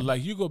time.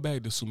 Like, you go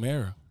back to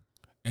Sumeria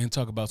and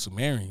talk about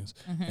Sumerians,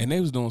 Mm-hmm. and they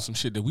was doing some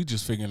shit that we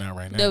just figuring out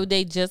right now.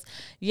 They just,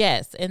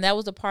 yes, and that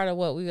was a part of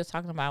what we were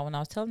talking about when I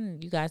was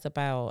telling you guys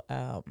about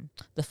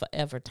the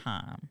Forever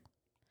Time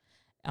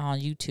on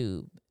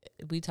YouTube.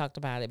 We talked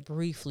about it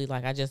briefly,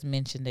 like I just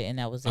mentioned it, and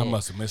that was it. I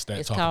must have missed that.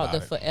 It's talk called about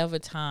The it. Forever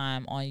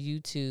Time on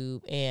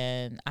YouTube.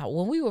 And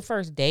when we were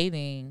first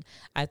dating,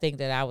 I think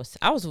that I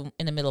was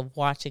in the middle of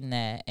watching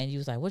that, and you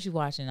was like, "What you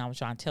watching?" And I was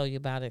trying to tell you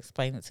about it,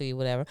 explain it to you,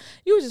 whatever.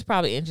 You were just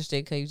probably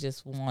interested because you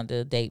just wanted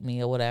to date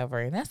me or whatever,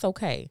 and that's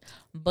okay.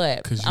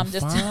 But 'Cause I'm you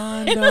just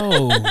fine,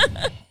 though.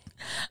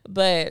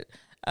 but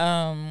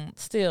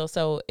still,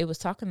 so it was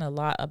talking a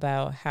lot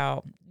about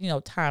how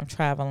time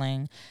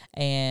traveling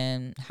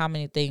and how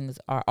many things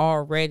are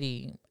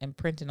already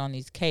imprinted on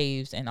these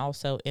caves, and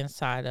also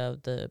inside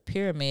of the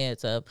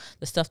pyramids of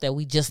the stuff that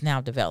we just now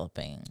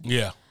developing.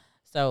 Yeah.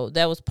 So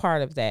that was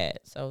part of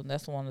that. So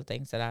that's one of the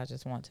things that I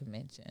just want to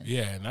mention.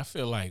 Yeah, and I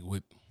feel like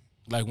with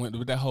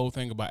that whole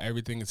thing about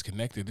everything is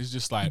connected, it's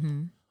just like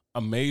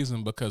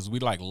amazing because we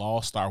like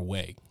lost our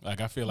way.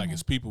 Like, I feel like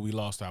as people, we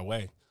lost our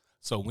way.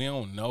 So we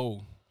don't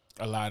know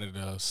a lot of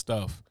the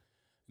stuff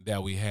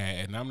that we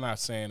had. And I'm not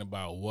saying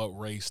about what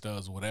race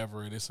does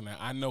whatever it is and that.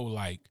 I know,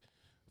 like,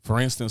 for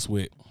instance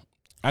with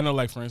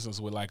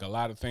like a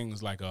lot of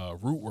things like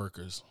root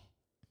workers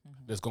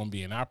that's going to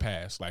be in our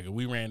past. Like, if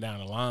we ran down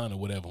the line or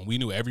whatever and we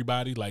knew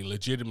everybody, like,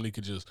 legitimately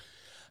could just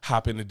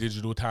hop in the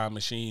digital time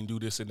machine, do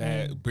this and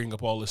that, bring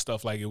up all this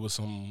stuff like it was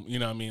some, you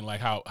know what I mean, like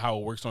how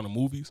it works on the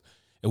movies.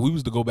 If we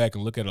was to go back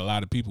and look at a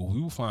lot of people, we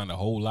would find a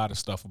whole lot of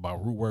stuff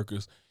about root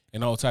workers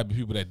and all type of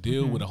people that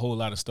deal with a whole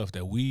lot of stuff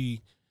that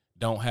we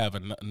don't have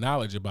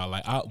knowledge about.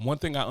 Like, one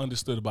thing I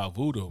understood about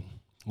voodoo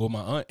with my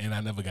aunt, and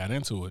I never got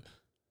into it,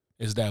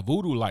 is that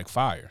voodoo like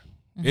fire.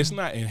 It's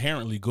not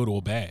inherently good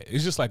or bad.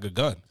 It's just like a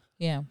gun.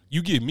 Yeah.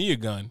 You give me a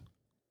gun,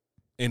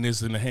 and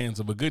it's in the hands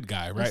of a good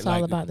guy, right? It's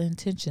all about the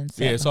intentions.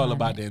 Yeah, it's all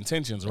about the the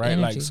intentions, right?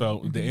 energy. Like,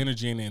 so the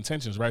energy and the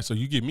intentions, right? So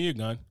you give me a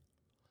gun,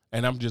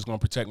 and I'm just gonna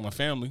protect my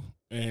family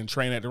and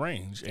train at the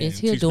range. And It's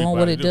here teach doing people what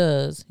how to it do.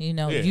 does.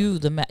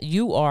 Yeah.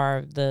 You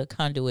are the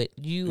conduit.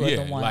 You are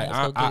the one like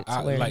that's gonna get it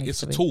to where it like needs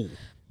it's a to be. tool.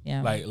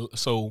 Yeah. Like,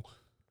 so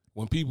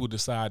when people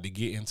decide to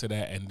get into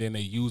that and then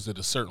they use it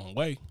a certain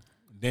way,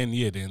 then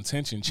the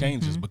intention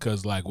changes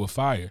because, like, with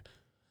fire,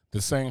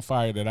 the same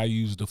fire that I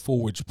use to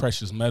forge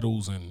precious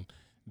metals and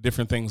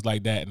different things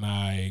like that, and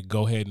I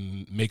go ahead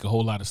and make a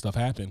whole lot of stuff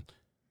happen,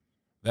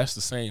 that's the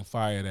same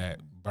fire that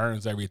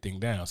burns everything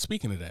down.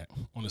 Speaking of that,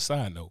 on a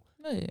side note,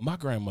 What? my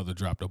grandmother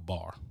dropped a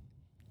bar.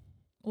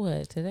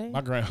 What, today?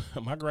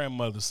 My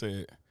grandmother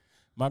said,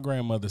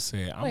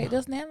 Wait,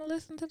 does Nana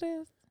listen to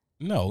this?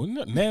 No,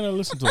 Nana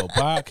listened to a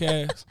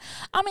podcast.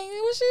 I mean,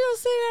 was she gonna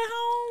sit at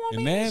home? I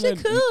And mean, Nana,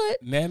 she could.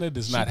 Nana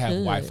does She not have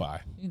could.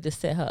 Wi-Fi. You need to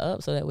set her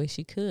up so that way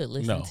she could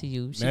listen No. to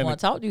you. She Nana- want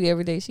to talk to you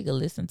every day. She could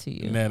listen to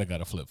you. Nana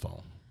got a flip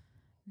phone.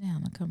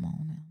 Nana, come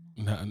on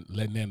now.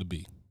 Let Nana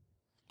be.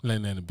 Let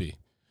Nana be.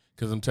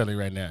 Because I'm telling you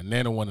right now,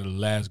 Nana one of the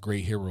last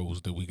great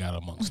heroes that we got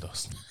amongst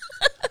us.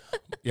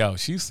 Yo,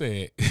 she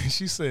said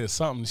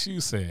something. She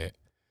said,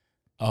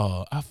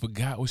 I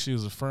forgot what she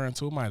was referring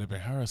to. It might have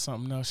been her or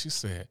something else. She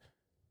said,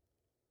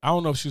 I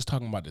don't know if she was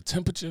talking about the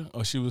temperature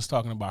or she was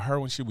talking about her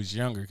when she was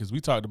younger, because we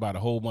talked about a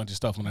whole bunch of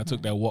stuff when I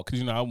took that walk.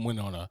 Because, I went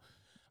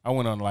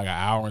on like an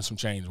hour and some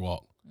change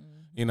walk.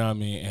 You know what I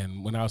mean?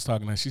 And when I was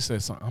talking to her, she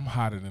said something, I'm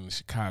hotter than the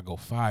Chicago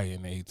fire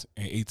in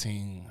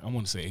 18, I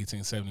want to say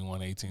 1871,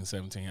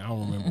 1817. I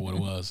don't remember what it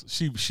was.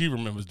 She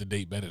remembers the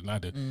date better than I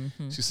do.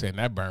 She said,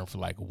 that burned for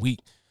like a week.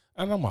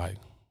 And I'm like,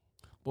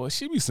 boy,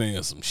 she be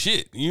saying some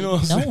shit. You know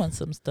what I'm saying? Knowing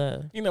some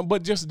stuff.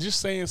 But just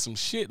saying some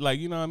shit, like,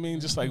 you know what I mean?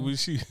 Just like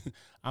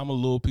I'm a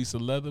little piece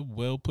of leather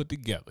well put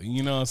together.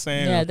 You know what I'm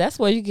saying? Yeah, that's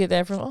where you get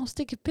that from. Oh,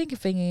 stick your pinky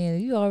finger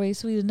in. You already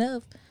sweet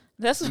enough.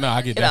 That's No,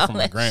 I get all that from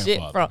my shit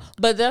grandfather. from.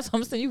 But that's what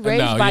I'm saying. You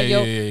raised No, by yeah,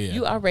 your. yeah.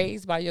 You are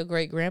raised by your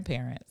great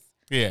grandparents.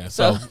 Yeah,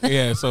 so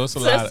it's a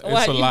That's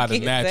why you lot of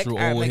get that natural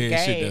kinda old head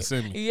shit game. that's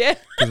in me. Yeah.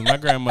 Because my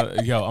grandmother,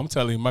 I'm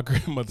telling you, my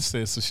grandmother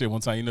said some shit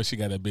one time. She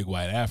got that big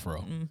white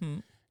afro.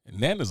 And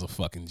Nana's a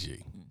fucking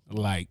G.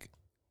 Like,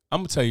 I'm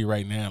going to tell you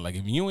right now, like,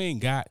 if you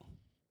ain't got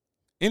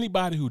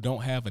anybody who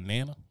don't have a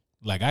Nana,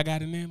 like I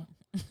got a Nana,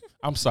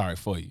 I'm sorry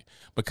for you.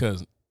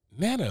 Because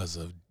Nana is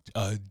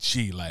a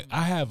G. Like,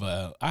 I have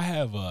a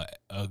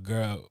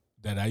girl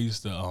that I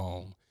used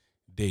to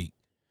date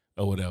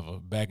or whatever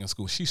back in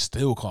school. She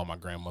still called my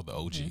grandmother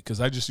OG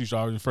because I just used to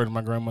always refer to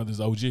my grandmother as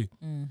OG. You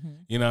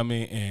know what I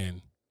mean?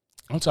 And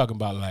I'm talking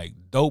about like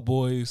Dope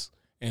Boys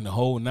and the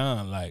whole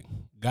nine. Like,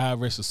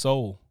 God rest his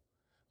soul,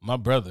 my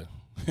brother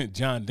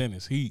John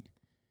Dennis. He'll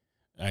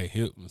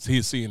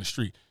see in the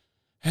street,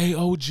 hey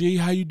OG,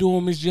 how you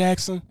doing, Miss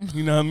Jackson?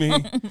 You know what I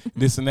mean?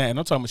 This and that. And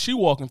I'm talking about she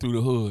walking through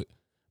the hood.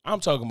 I'm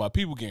talking about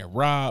people getting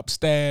robbed,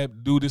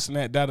 stabbed, do this and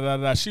that, da da da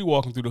da. She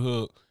walking through the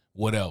hood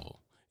whatever.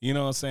 You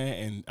know what I'm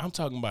saying? And I'm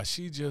talking about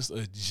she just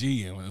a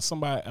G. And when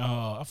somebody,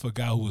 I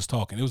forgot who was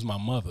talking. It was my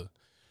mother.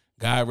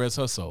 God rest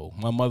her soul.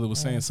 My mother was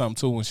saying something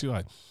too, and she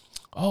like,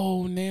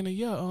 "Oh, Nana,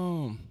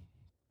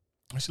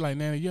 she like,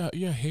 Nana,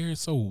 your hair is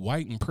so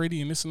white and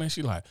pretty and this and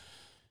that."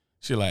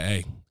 She like,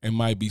 hey, it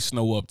might be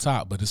snow up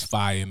top, but it's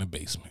fire in the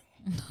basement.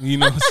 You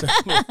know what I'm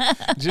saying?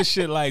 Just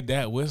shit like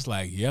that where it's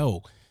like,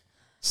 yo,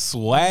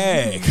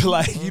 swag.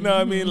 Like, you know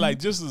what I mean? Like,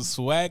 just the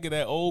swag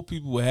that old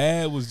people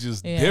had was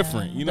just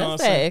different. You know what I'm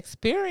saying? That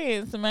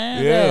experience,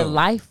 man. Yeah. That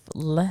life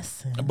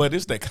lesson. But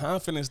it's the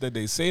confidence that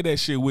they say that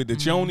shit with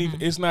that you don't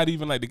even, it's not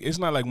even like, it's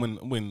not like when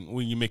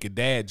you make a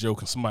dad joke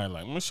and somebody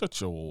like, "Man,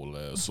 shut your old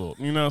ass up."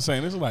 You know what I'm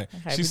saying? It's like,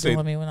 she said,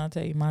 doing me when I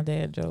tell you my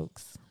dad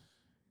jokes.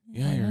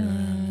 Yeah, I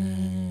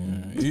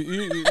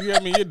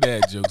mean, your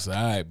dad jokes are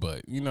all right,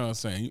 but you know what I'm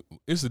saying?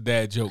 It's a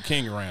dad joke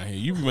king around here.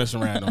 You be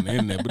messing around on the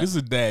internet, but it's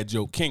a dad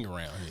joke king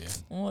around here.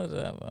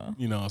 Whatever.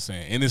 You know what I'm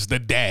saying? And it's the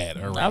dad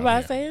around I'm about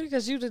here. to say it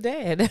because you the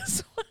dad. That's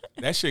what.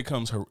 That shit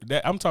comes,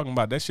 I'm talking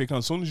about that shit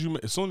comes,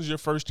 as soon as your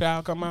first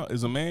child come out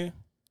as a man,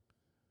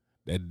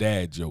 that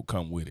dad joke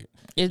come with it.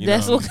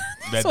 That's what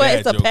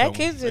it's a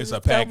package. It's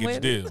a package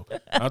deal.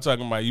 I'm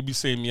talking about you be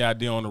seeing me out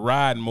there on the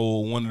riding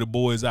mode. One of the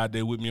boys out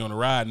there with me on the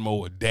riding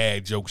mode.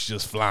 Dad jokes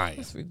just flying.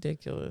 It's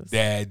ridiculous.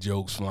 Dad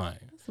jokes flying.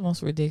 It's the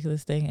most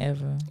ridiculous thing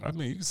ever. I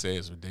mean, you can say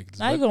it's ridiculous.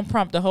 Now you're gonna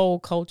prompt the whole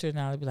culture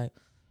now to be like,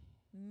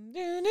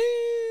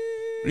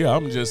 yeah,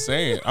 I'm just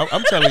saying.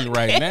 I'm telling you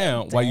right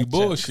now, why you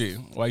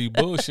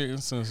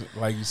bullshitting, since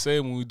like you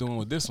said when we doing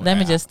with this one. Let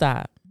me just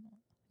stop.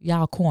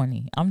 Y'all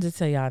corny. I'm just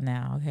tell y'all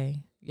now,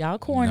 okay? Y'all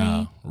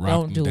corny.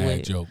 Don't do dad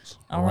it. Jokes.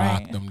 All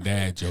rock right. them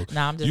dad jokes.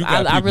 Nah, I'm just.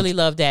 I really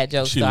love dad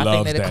jokes. So I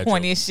think they're the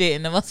corniest shit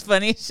and the most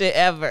funniest shit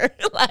ever.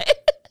 Like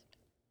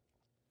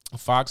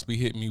Fox be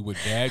hitting me with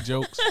dad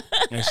jokes,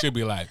 and she'll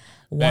be like,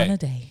 one a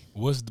day.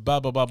 What's the blah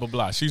blah blah blah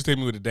blah? She used to hit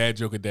me with a dad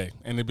joke a day,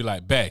 and they'd be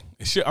like, "Bae."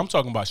 I'm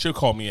talking about she'll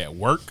call me at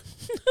work,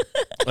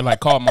 or like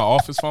call my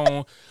office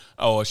phone,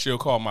 or she'll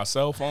call my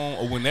cell phone,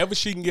 or whenever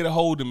she can get a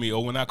hold of me,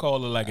 or when I call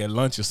her like at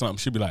lunch or something,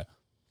 she'll be like,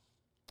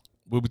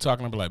 we'll be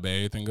talking. I'll be like, "Bae,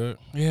 everything good?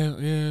 Yeah,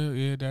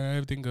 dad,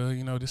 everything good.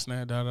 You know, this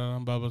and that, blah,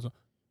 blah, blah.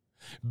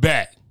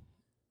 Back.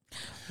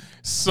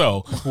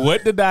 So,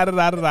 what the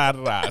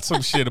da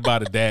some shit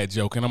about a dad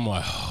joke. And I'm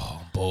like,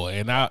 oh, boy.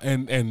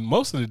 And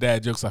most of the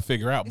dad jokes I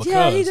figure out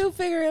because. he do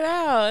figure it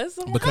out.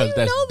 Because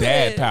that's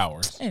dad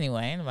powers.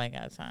 Anyway, ain't nobody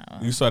got time.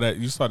 You saw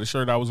the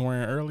shirt I was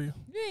wearing earlier?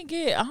 You didn't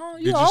get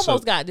you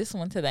almost got this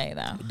one today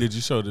though. Did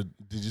you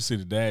see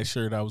the dad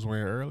shirt I was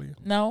wearing earlier?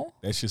 No.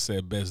 That shit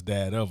said best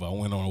dad ever. I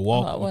went on a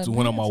walk,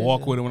 went on my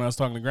walk with it when I was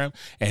talking to Graham,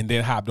 and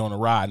then hopped on a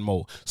ride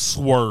mode,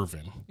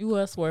 swerving. You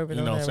was swerving.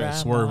 You know what I'm saying?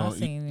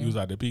 Swerving. You was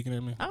out there peeking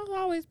at me. I was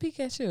always peek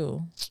at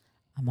you.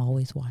 I'm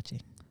always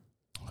watching.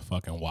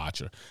 Fucking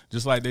watcher.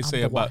 Just like they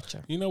say about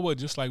watcher. You know what?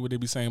 Just like what they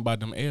be saying about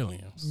them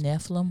aliens.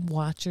 Nephilim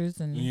watchers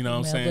and you know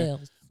what I'm saying?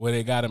 Where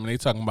they got them and they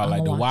talking about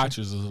like the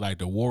watchers is like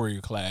the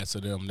warrior class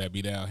of them that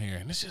be down here.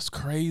 And it's just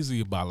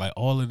crazy about like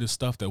all of this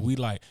stuff that we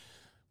like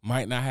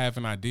might not have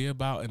an idea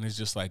about, and it's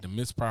just like the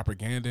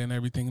mispropaganda and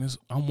everything.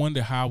 I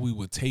wonder how we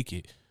would take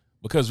it.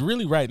 Because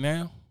really right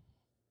now,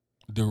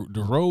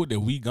 the road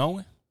that we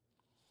going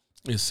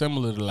is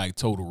similar to like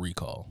Total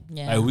Recall.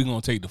 Yeah. Like we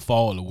gonna take the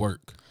fall to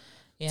work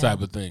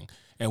type of thing.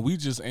 And we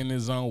just in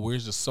this zone where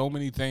there's just so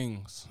many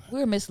things.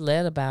 We're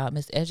misled about,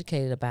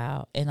 miseducated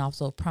about, and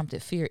also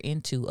prompted fear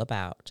into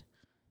about.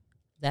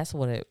 That's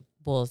what it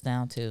boils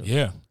down to.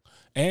 Yeah.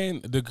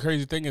 And the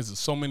crazy thing is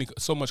so much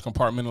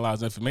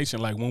compartmentalized information.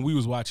 Like when we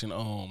was watching,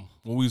 when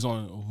we was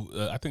on,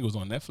 I think it was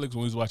on Netflix when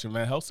we was watching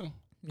Van Helsing.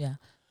 Yeah.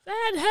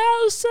 Van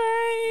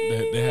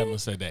Helsing. They haven't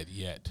said that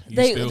yet.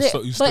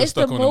 You still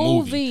stuck on the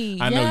movie.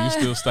 I know you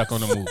still stuck on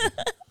the movie.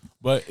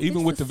 But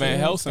even with the Van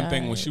Helsing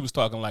thing, when she was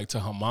talking like to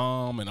her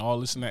mom and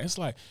all this and that, it's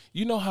like,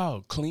 you know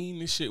how clean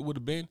this shit would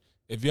have been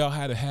if y'all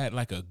had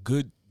like a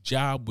good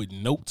job with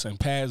notes and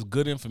pass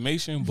good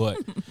information. But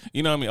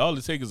you know what I mean? All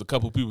it takes is a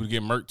couple people to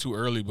get murked too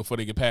early before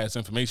they get pass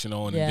information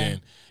on, and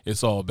then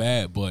it's all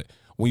bad. But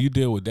when you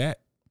deal with that,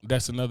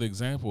 that's another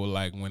example of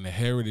like when the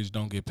heritage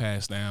don't get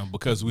passed down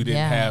because we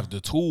didn't have the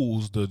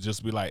tools to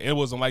just be like, it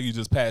wasn't like you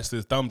just passed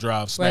this thumb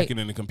drive smacking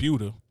in the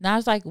computer. Now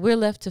it's like we're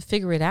left to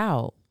figure it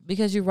out.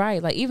 Because you're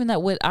right. Like, even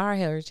that with our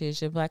heritage,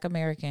 the Black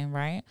American,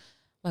 right?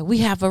 Like, we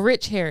have a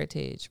rich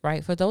heritage,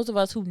 right? For those of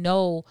us who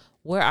know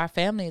where our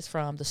family is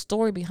from, the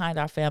story behind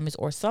our families,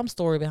 or some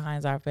story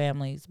behind our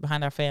families,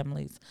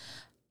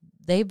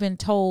 they've been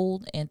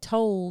told,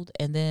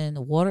 and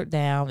then watered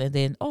down, and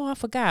then, I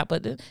forgot,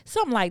 but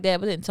something like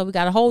that. But then, so we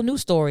got a whole new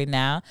story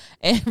now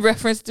in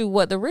reference to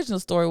what the original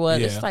story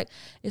was. Yeah. It's like,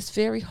 it's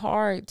very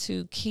hard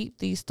to keep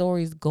these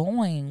stories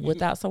going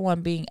without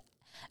someone being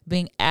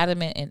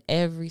adamant in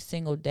every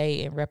single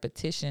day in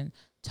repetition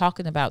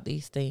talking about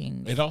these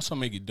things. It also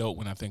make it dope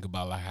when I think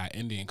about like how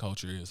Indian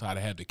culture is, how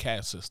they have the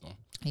caste system.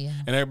 Yeah.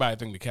 And everybody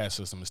think the caste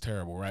system is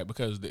terrible, right?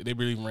 Because they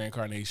believe in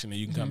reincarnation and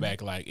you can come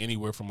back like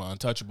anywhere from an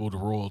untouchable to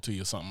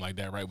royalty or something like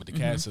that, right? With the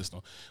caste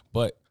system.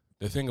 But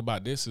the thing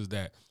about this is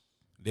that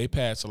they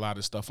pass a lot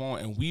of stuff on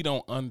and we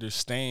don't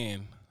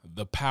understand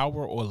the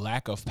power or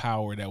lack of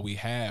power that we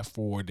have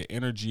for the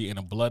energy and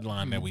the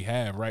bloodline that we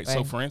have, right?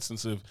 So for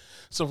instance,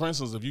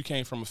 if you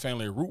came from a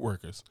family of root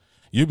workers,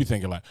 you'd be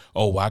thinking like,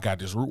 oh, well, I got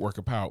this root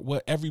worker power.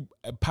 Well, every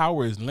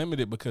power is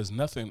limited because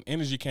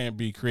energy can't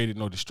be created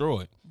nor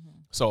destroyed.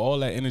 So all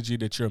that energy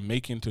that you're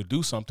making to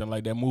do something,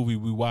 like that movie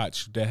we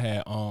watched that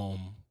had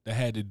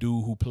the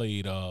dude who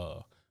played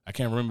I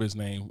can't remember his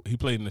name. He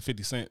played in the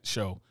 50 Cent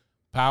show.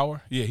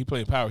 Power? Yeah, he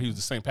played Power. He was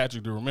the St.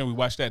 Patrick dude. Remember we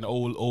watched that and the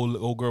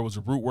old girl was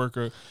a root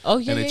worker. Oh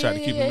yeah. And they tried to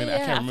keep him in. I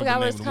can't remember the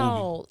name of the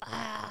called.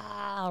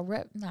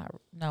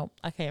 No,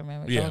 I can't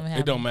remember. Yeah,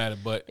 it don't matter,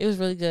 but it was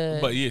really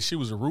good. But yeah, she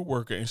was a root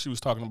worker and she was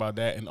talking about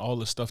that and all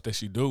the stuff that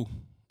she do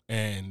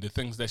and the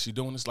things that she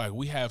doing. It's like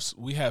we have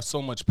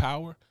so much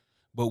power,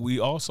 but we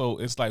also,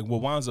 it's like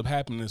what winds up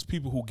happening is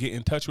people who get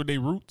in touch with their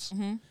roots,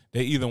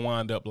 they either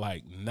wind up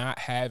like not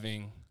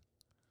having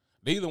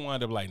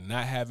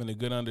a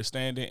good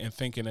understanding and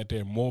thinking that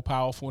they're more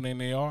powerful than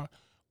they are,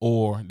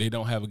 or they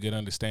don't have a good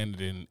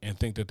understanding and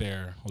think that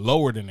they're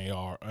lower than they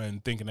are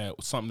and thinking that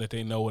something that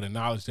they know or the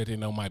knowledge that they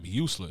know might be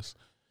useless.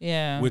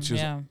 Yeah.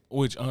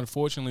 Which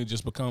unfortunately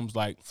just becomes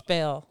like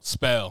spell.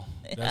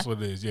 Yeah. That's what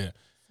it is. Yeah.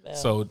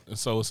 Spell.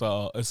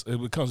 So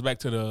it comes back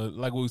to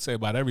like what we say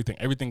about everything.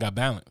 Everything got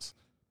balance.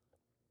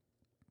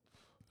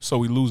 So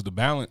we lose the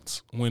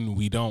balance when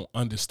we don't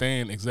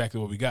understand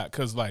exactly what we got.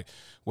 Cause like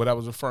what I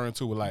was referring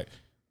to with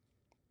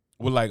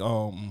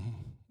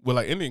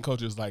Indian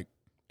culture is like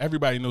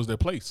everybody knows their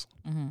place.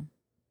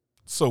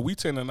 So we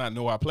tend to not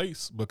know our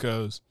place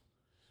because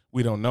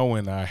we don't know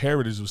when our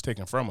heritage was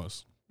taken from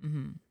us.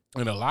 And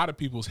a lot of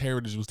people's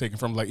heritage was taken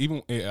from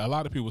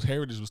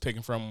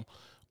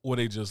or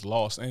they just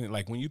lost. And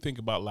like when you think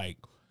about like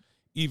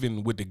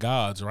even with the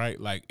gods, right?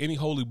 Like any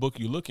holy book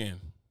you look in,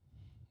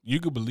 you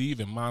could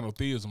believe in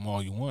monotheism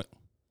all you want,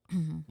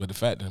 but the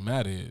fact of the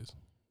matter is,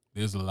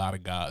 there's a lot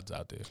of gods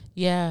out there.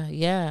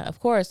 Yeah, of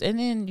course. And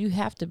then you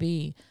have to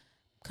be,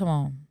 come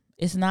on,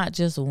 it's not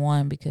just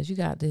one because you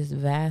got this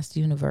vast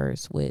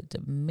universe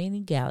with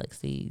many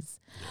galaxies,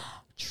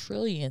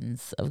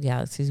 trillions of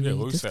galaxies. Yeah,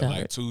 we said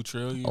like 2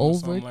 trillion,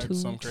 over like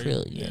 2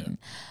 trillion.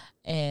 Yeah.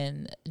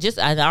 And just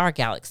in our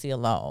galaxy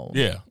alone,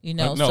 in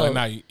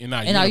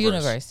our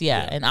universe,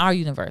 in our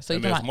universe. So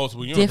there's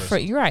multiple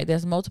universes. You're right.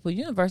 There's multiple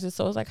universes.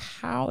 So it's like,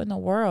 how in the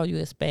world you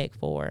expect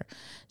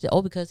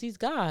because he's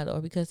God or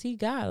because he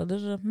God?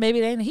 Or maybe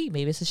it ain't a he.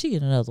 Maybe it's a she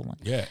in another one.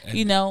 Yeah,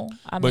 there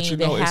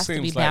has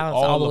to be balance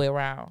all the way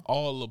around.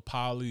 All the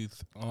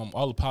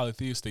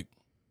polytheistic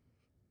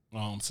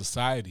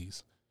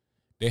societies,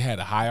 they had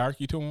a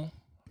hierarchy to them,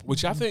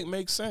 which I think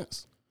makes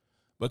sense.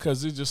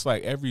 Because it's just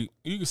like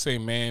you could say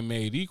man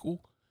made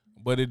equal,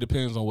 but it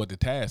depends on what the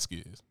task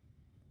is,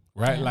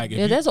 right? Yeah. Like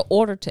there's an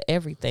order to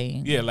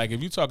everything. Yeah, like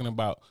if you're talking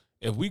about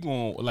if we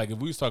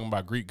was talking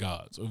about Greek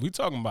gods, if we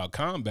talking about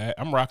combat,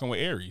 I'm rocking with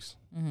Ares.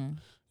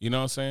 You know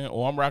what I'm saying?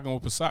 Or I'm rocking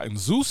with Poseidon.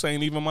 Zeus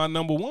ain't even my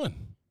number 1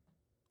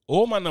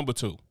 or my number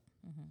 2.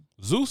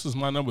 Zeus is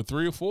my number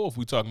 3 or 4 if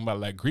we talking about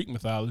like Greek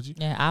mythology.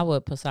 Yeah, I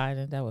would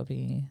Poseidon. That would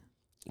be.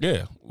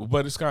 Yeah,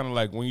 but it's kind of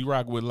like when you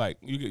rock with like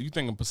you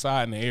think of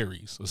Poseidon and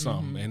Ares or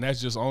something, and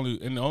that's just the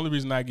only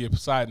reason I give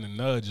Poseidon a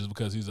nudge is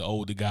because he's an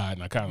older guy,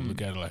 and I kind of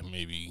look at it like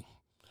maybe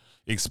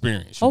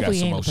experience. Hopefully,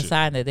 he ain't the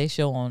Poseidon that they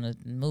show on the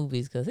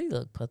movies because he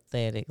look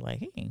pathetic, like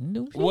he ain't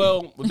new shit.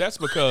 Well, that's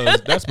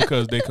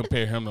because they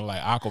compare him to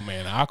like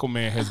Aquaman.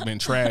 Aquaman has been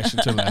trashed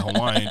until that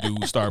Hawaiian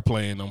dude started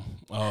playing him.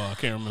 I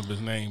can't remember his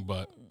name,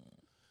 but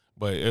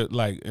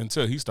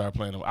until he started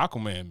playing him,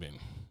 Aquaman been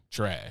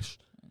trash,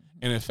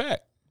 and in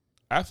fact.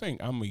 I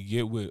think I'm gonna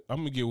get with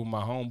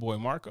my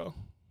homeboy Marco.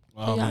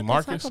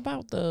 Marcus. Talk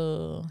about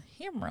the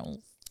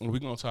heroes. We're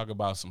gonna talk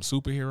about some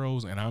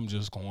superheroes, and I'm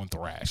just gonna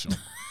thrash them.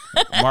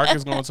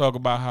 Marcus gonna talk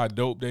about how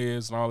dope they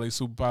is and all these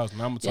superpowers,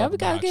 and I'm gonna talk about we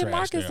gotta get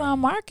Marcus on.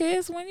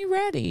 Marcus, when you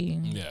ready?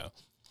 Yeah,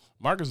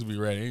 Marcus will be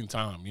ready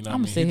anytime. You know, I'm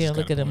gonna sit here and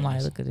look at him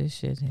like, look at this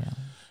shit here.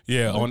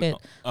 Yeah, on that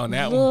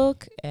one.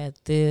 Look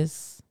at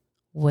this.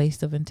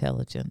 Waste of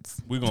intelligence.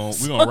 We're gonna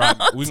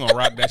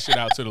rock that shit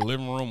out to the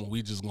living room, and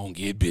we just gonna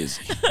get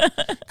busy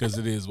because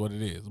it is what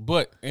it is.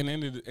 But in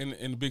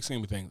the big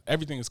scheme of things,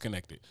 everything is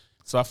connected.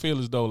 So I feel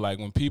as though like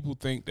when people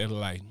think that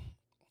like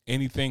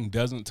anything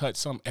doesn't touch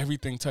something,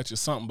 everything touches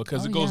something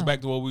because it goes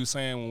back to what we were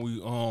saying when we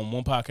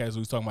one podcast we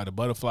was talking about the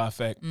butterfly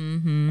effect,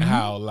 and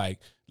how like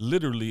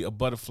literally a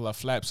butterfly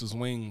flaps his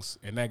wings,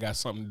 and that got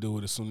something to do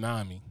with a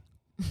tsunami.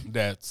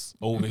 That's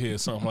over here,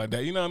 something like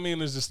that. You know what I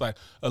mean? It's just like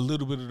a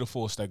little bit of the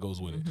force that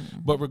goes with it.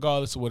 But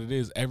regardless of what it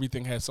is,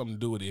 everything has something to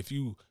do with it. If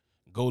you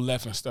go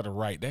left instead of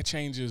right, that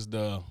changes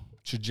the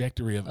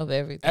trajectory of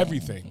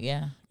everything.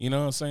 Yeah. You know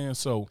what I'm saying?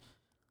 So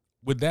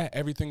with that,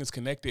 everything is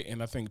connected,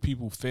 and I think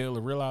people fail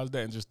to realize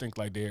that and just think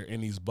like they're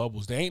in these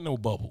bubbles. There ain't no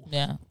bubble.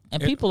 Yeah.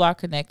 And people are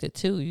connected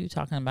too. You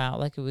talking about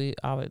like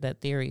that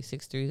theory,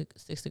 6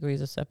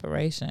 degrees of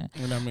separation.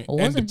 You know what I mean? It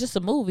wasn't just a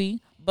movie,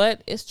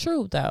 but it's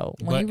true though.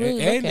 When you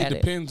really look at it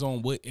depends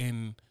on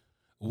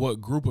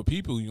what group of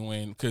people you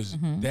in, because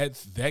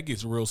that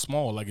gets real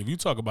small. Like if you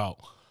talk about,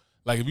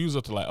 like if you was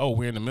up to like, oh,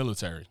 we're in the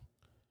military.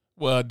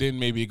 Well, then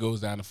maybe it goes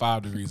down to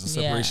 5 degrees of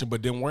separation,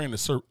 but then we're in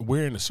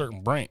a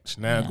certain branch.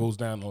 Now it goes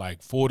down to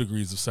like 4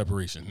 degrees of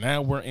separation.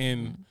 Now we're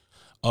in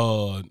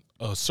a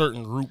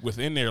certain group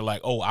within there, like,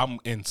 oh, I'm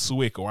in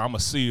SWIC, or I'm a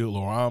SEAL,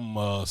 or I'm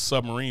a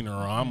submariner,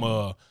 or I'm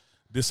a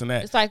this and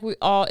that. It's like we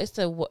all. It's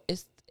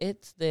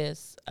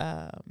this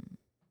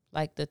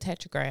like the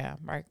tetragram,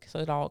 right? So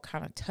it all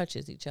kind of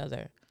touches each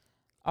other.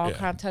 All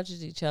kind of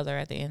touches each other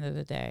at the end of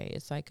the day.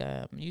 It's like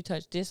you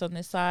touch this on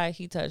this side,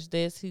 he touched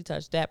this, he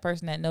touched that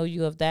person that know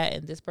you of that,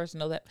 and this person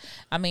know that.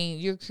 I mean,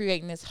 you're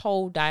creating this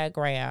whole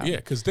diagram. Yeah,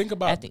 because think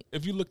about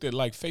if you looked at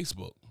like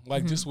Facebook,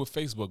 like just with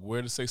Facebook,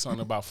 where to say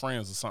something about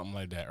friends or something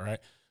like that, right?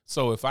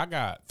 So if I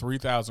got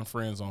 3,000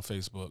 friends on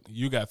Facebook,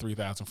 you got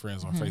 3,000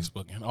 friends on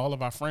Facebook, and all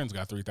of our friends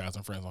got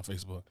 3,000 friends on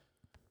Facebook.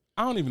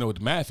 I don't even know what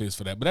the math is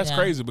for that, but that's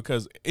crazy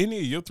because any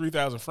of your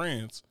 3,000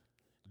 friends,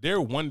 they're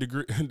 1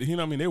 degree, you know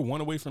what I mean? They're one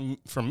away from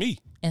me.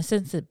 And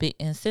since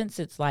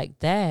it's like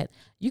that,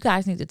 you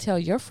guys need to tell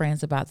your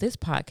friends about this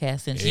podcast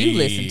since you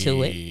listen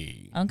to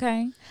it.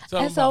 Okay?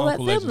 And so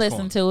let them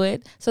listen to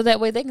it so that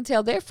way they can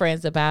tell their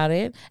friends about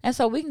it. And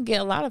so we can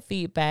get a lot of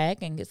feedback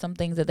and get some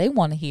things that they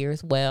want to hear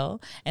as well,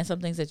 and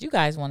some things that you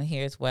guys want to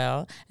hear as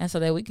well. And so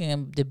that we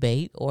can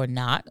debate or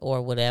not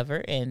or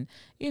whatever and,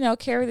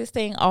 carry this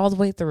thing all the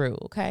way through.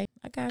 Okay?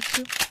 I got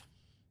you.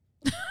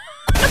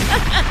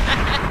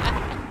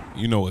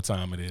 You know what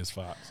time it is,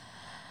 Fox.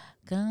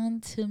 Gone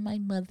to my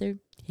mother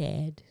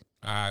head.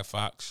 All right,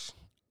 Fox.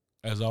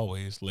 As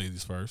always,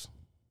 ladies first.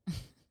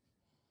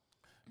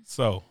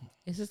 So.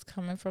 Is this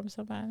coming from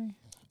somebody?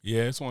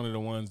 Yeah, it's one of the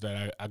ones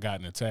that I got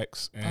in a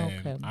text,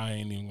 and I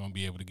ain't even going to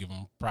be able to give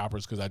them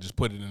propers because I just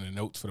put it in the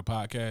notes for the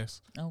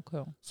podcast.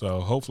 Okay. So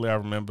hopefully I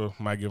remember.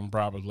 Might give them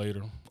propers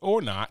later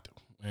or not.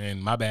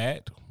 And my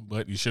bad,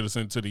 but you should have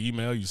sent it to the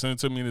email. You sent it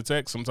to me in the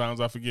text. Sometimes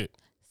I forget.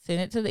 Send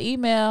it to the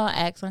email,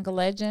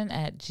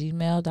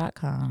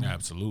 axunclelegend@gmail.com.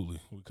 Absolutely.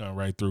 We come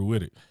right through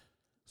with it.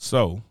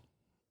 So,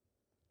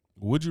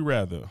 would you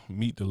rather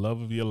meet the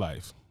love of your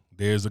life?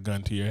 There's a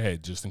gun to your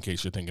head just in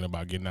case you're thinking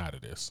about getting out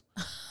of this.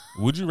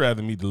 Would you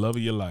rather meet the love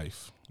of your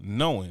life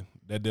knowing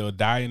that they'll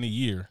die in a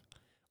year,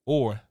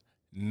 or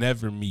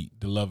never meet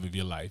the love of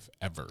your life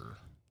ever?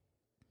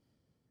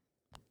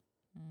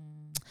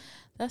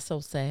 That's so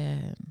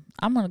sad.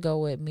 I'm going to go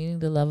with meeting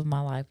the love of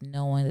my life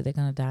knowing that they're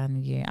going to die in a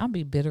year. I'll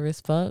be bitter as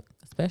fuck,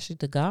 especially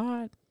to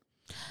God.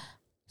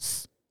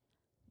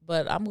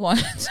 But I'm going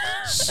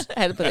to I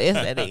had to put an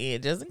S at the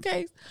end just in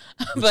case.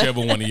 Whichever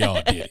one of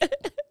y'all did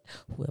it.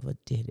 Whoever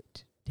did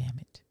it. Damn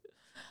it.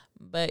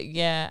 But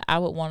yeah, I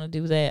would want to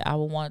do that. I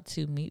would want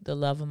to meet the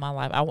love of my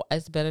life.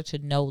 It's better to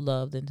know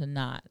love than to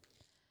not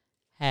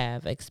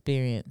have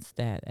experienced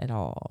that at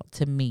all,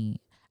 to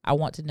me. I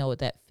want to know what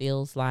that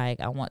feels like.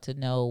 I want to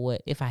know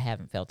what, if I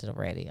haven't felt it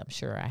already, I'm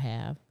sure I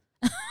have.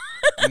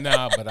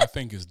 Nah, but I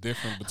think it's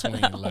different between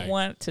like. I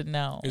want to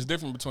know. It's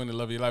different between the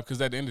love of your life because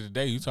at the end of the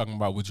day, you're talking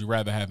about would you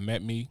rather have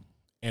met me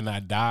and I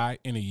die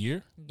in a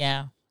year?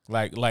 Yeah.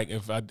 Like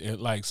if I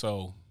like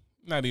so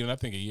not even I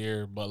think a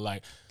year, but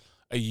like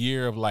a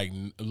year of like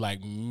me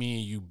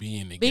and you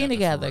being together. Being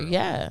together,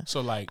 yeah.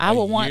 So like I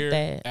would want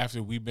that.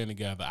 After we've been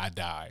together, I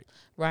died.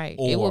 Right.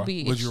 Or it would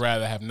be. Would you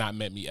rather have not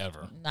met me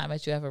ever? Not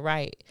met you ever,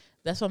 right.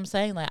 That's what I'm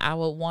saying. Like, I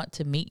would want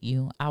to meet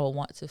you. I would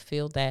want to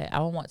feel that. I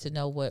would want to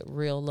know what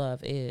real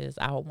love is.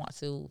 I would want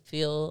to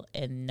feel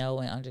and know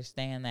and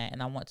understand that.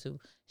 And I want to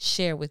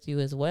share with you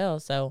as well.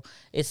 So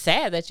it's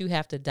sad that you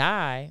have to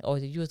die or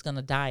that you was going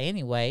to die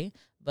anyway.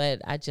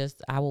 But I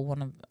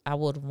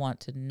would want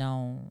to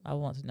know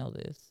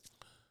this.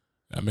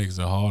 That makes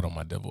it hard on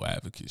my devil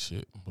advocate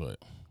shit. But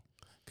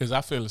because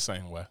I feel the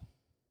same way.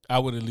 I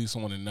would at least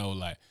want to know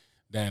like,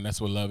 damn, that's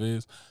what love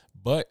is.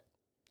 But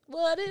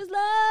what is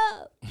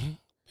love?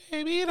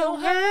 Baby, don't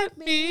hurt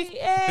me.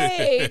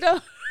 Hey,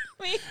 don't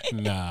hurt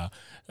me. Nah.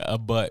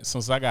 But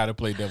since I got to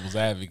play devil's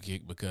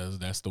advocate because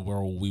that's the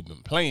world we've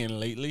been playing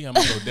lately, I'm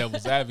going to go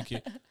devil's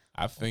advocate.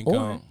 I think.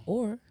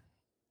 Or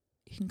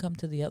you can come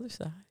to the other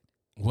side.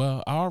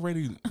 Well,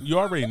 you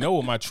already know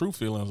what my true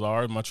feelings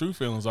are. My true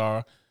feelings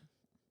are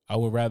I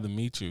would rather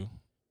meet you.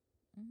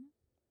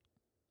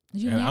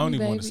 And I don't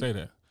even want to say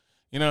that.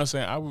 You know what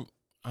I'm saying?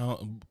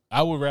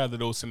 I would rather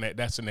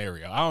that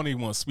scenario. I don't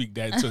even want to speak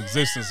that into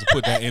existence and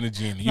put that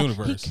energy in the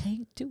universe. He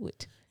can't do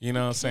it. You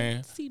know what I'm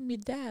saying? See me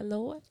die,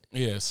 Lord.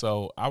 Yeah,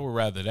 so I would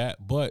rather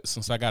that. But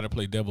since I got to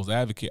play devil's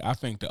advocate, I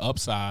think the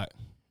upside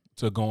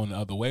to going the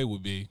other way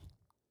would be,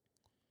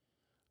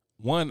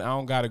 one, I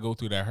don't got to go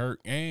through that hurt,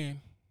 and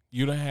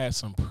you done had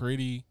some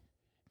pretty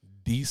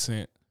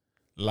decent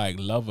like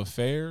love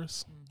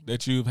affairs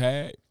that you've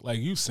had. Like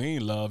you've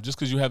seen love. Just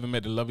because you haven't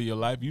met the love of your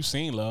life, you've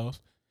seen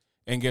love.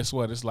 And guess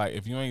what? It's like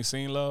if you ain't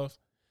seen love,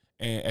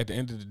 and at the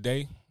end of the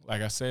day,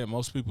 like I said,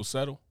 most people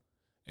settle.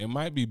 It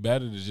might be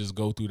better to just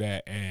go through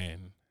that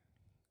and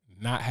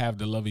not have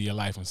the love of your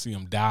life and see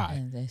them die.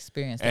 And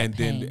experience that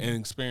pain. Then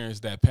experience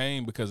that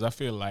pain, because I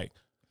feel like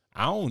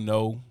I don't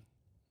know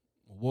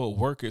what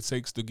work it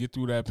takes to get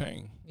through that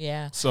pain.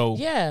 Yeah. So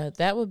yeah,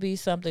 that would be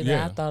something that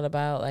Yeah. I thought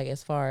about, like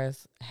as far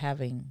as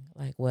having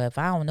like, well, if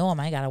I don't know him,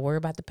 I ain't gotta worry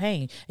about the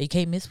pain. You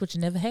can't miss what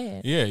you never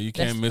had. yeah, you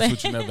can't That's miss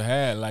what you never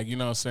had. Like, you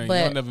know what I'm saying? But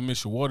you don't never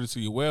miss your water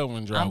till your well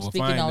run dry. I'm Well, if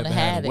speaking I ain't on the never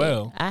had have a it.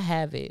 well. I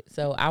have it,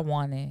 so I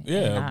want it.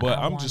 Yeah, but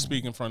I'm want just it.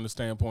 speaking from the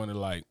standpoint of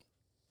like,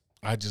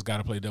 I just got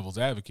to play devil's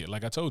advocate.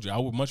 Like I told you, I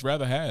would much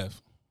rather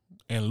have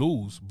and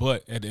lose.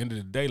 But at the end of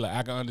the day, like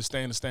I can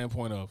understand the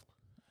standpoint of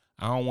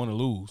I don't want to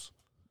lose.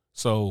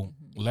 So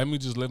let me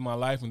just live my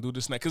life and do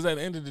this now. Because at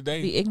the end of the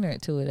day, Be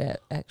ignorant to it,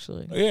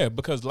 actually. yeah,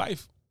 because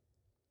life,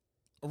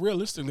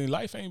 realistically,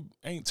 life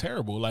ain't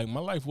terrible. Like my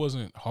life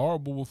wasn't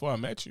horrible before I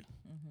met you.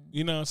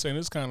 You know what I'm saying?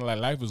 It's kind of like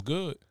life was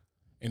good,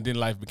 and then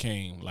life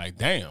became like,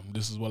 damn,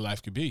 this is what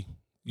life could be.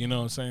 You know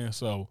what I'm saying?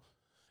 So,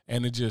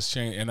 and it just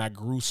changed, and I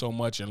grew so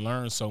much and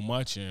learned so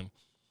much, and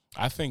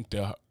I think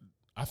the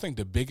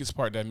biggest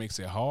part that makes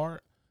it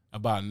hard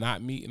about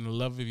not meeting the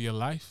love of your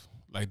life,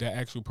 like that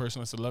actual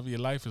person that's the love of your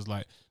life, is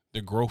like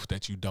the growth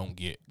that you don't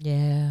get.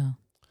 Yeah.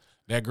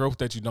 That growth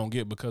that you don't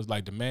get, because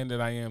like the man that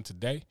I am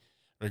today,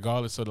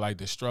 regardless of like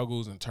the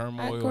struggles and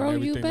turmoil and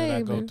everything that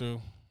I go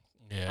through.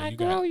 Yeah, you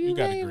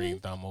got a green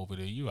thumb over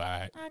there. You all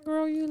right. I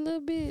grow you a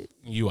little bit.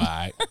 You all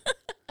right.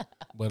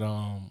 But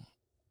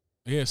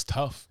yeah, it's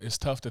tough. It's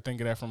tough to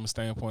think of that from a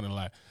standpoint of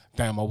like,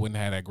 damn, I wouldn't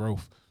have that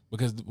growth.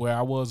 Because where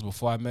I was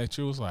before I met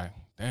you was like,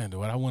 damn,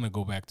 do I want to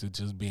go back to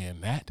just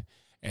being that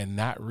and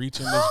not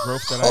reaching this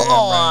growth that I am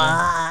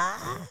right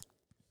now?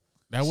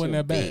 That wasn't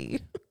that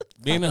bad.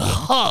 Being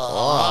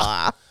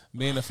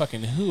a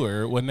fucking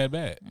hooer wasn't that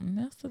bad.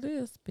 Yes, it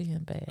is being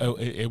bad. Oh,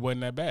 it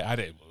wasn't that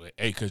bad.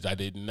 Because I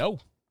didn't know.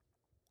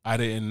 I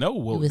didn't know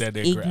It what was that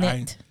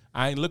ignorant.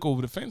 I ain't look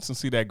over the fence and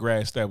see that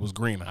grass that was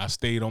greener. I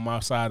stayed on my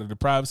side of the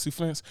privacy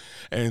fence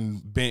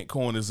and bent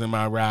corners in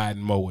my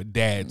riding mower,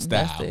 dad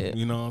style. That's it.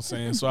 You know what I'm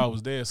saying? So I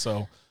was there.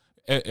 So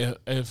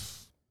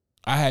if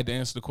I had to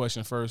answer the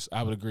question first,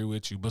 I would agree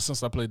with you. But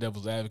since I play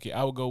devil's advocate,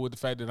 I would go with the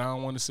fact that I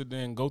don't want to sit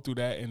there and go through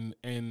that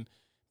and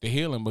the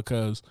healing,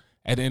 because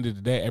at the end of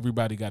the day,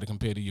 everybody got to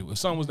compare to you. If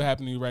something was to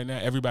happen to you right now,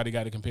 everybody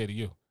got to compare to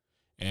you.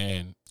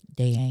 And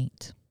They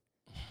ain't.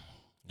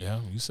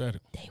 yeah, you said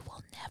it. They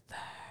will never.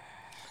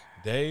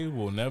 They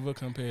will never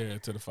compare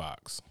to the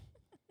Fox.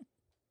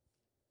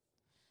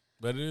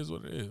 But it is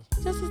what it is.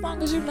 Just as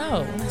long as you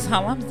know. That's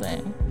all I'm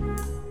saying.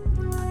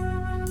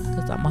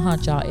 Because I'm going to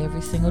hunt y'all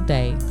every single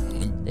day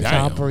that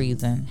y'all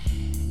breathing.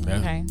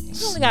 Okay.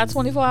 You only got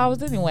 24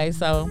 hours anyway,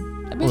 so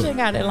that bitch ain't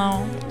got that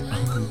long.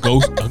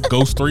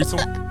 Ghost threesome.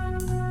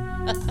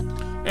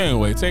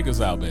 Anyway, take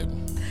us out, baby.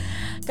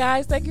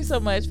 Guys, thank you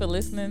so much for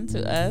listening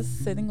to us,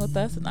 sitting with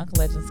us in Uncle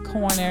Legend's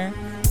Corner.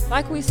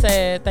 Like we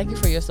said, thank you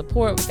for your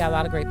support. We got a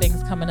lot of great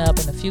things coming up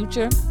in the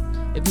future.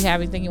 If you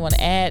have anything you want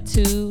to add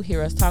to,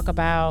 hear us talk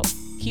about,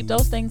 keep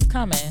those things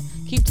coming.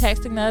 Keep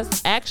texting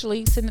us.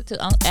 Actually, send it to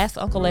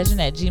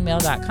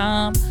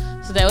askunclelegend@gmail.com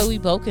so that way we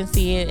both can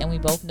see it and we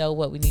both know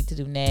what we need to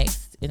do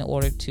next in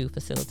order to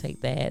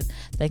facilitate that.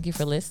 Thank you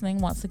for listening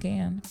once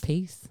again.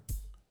 Peace.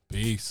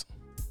 Peace.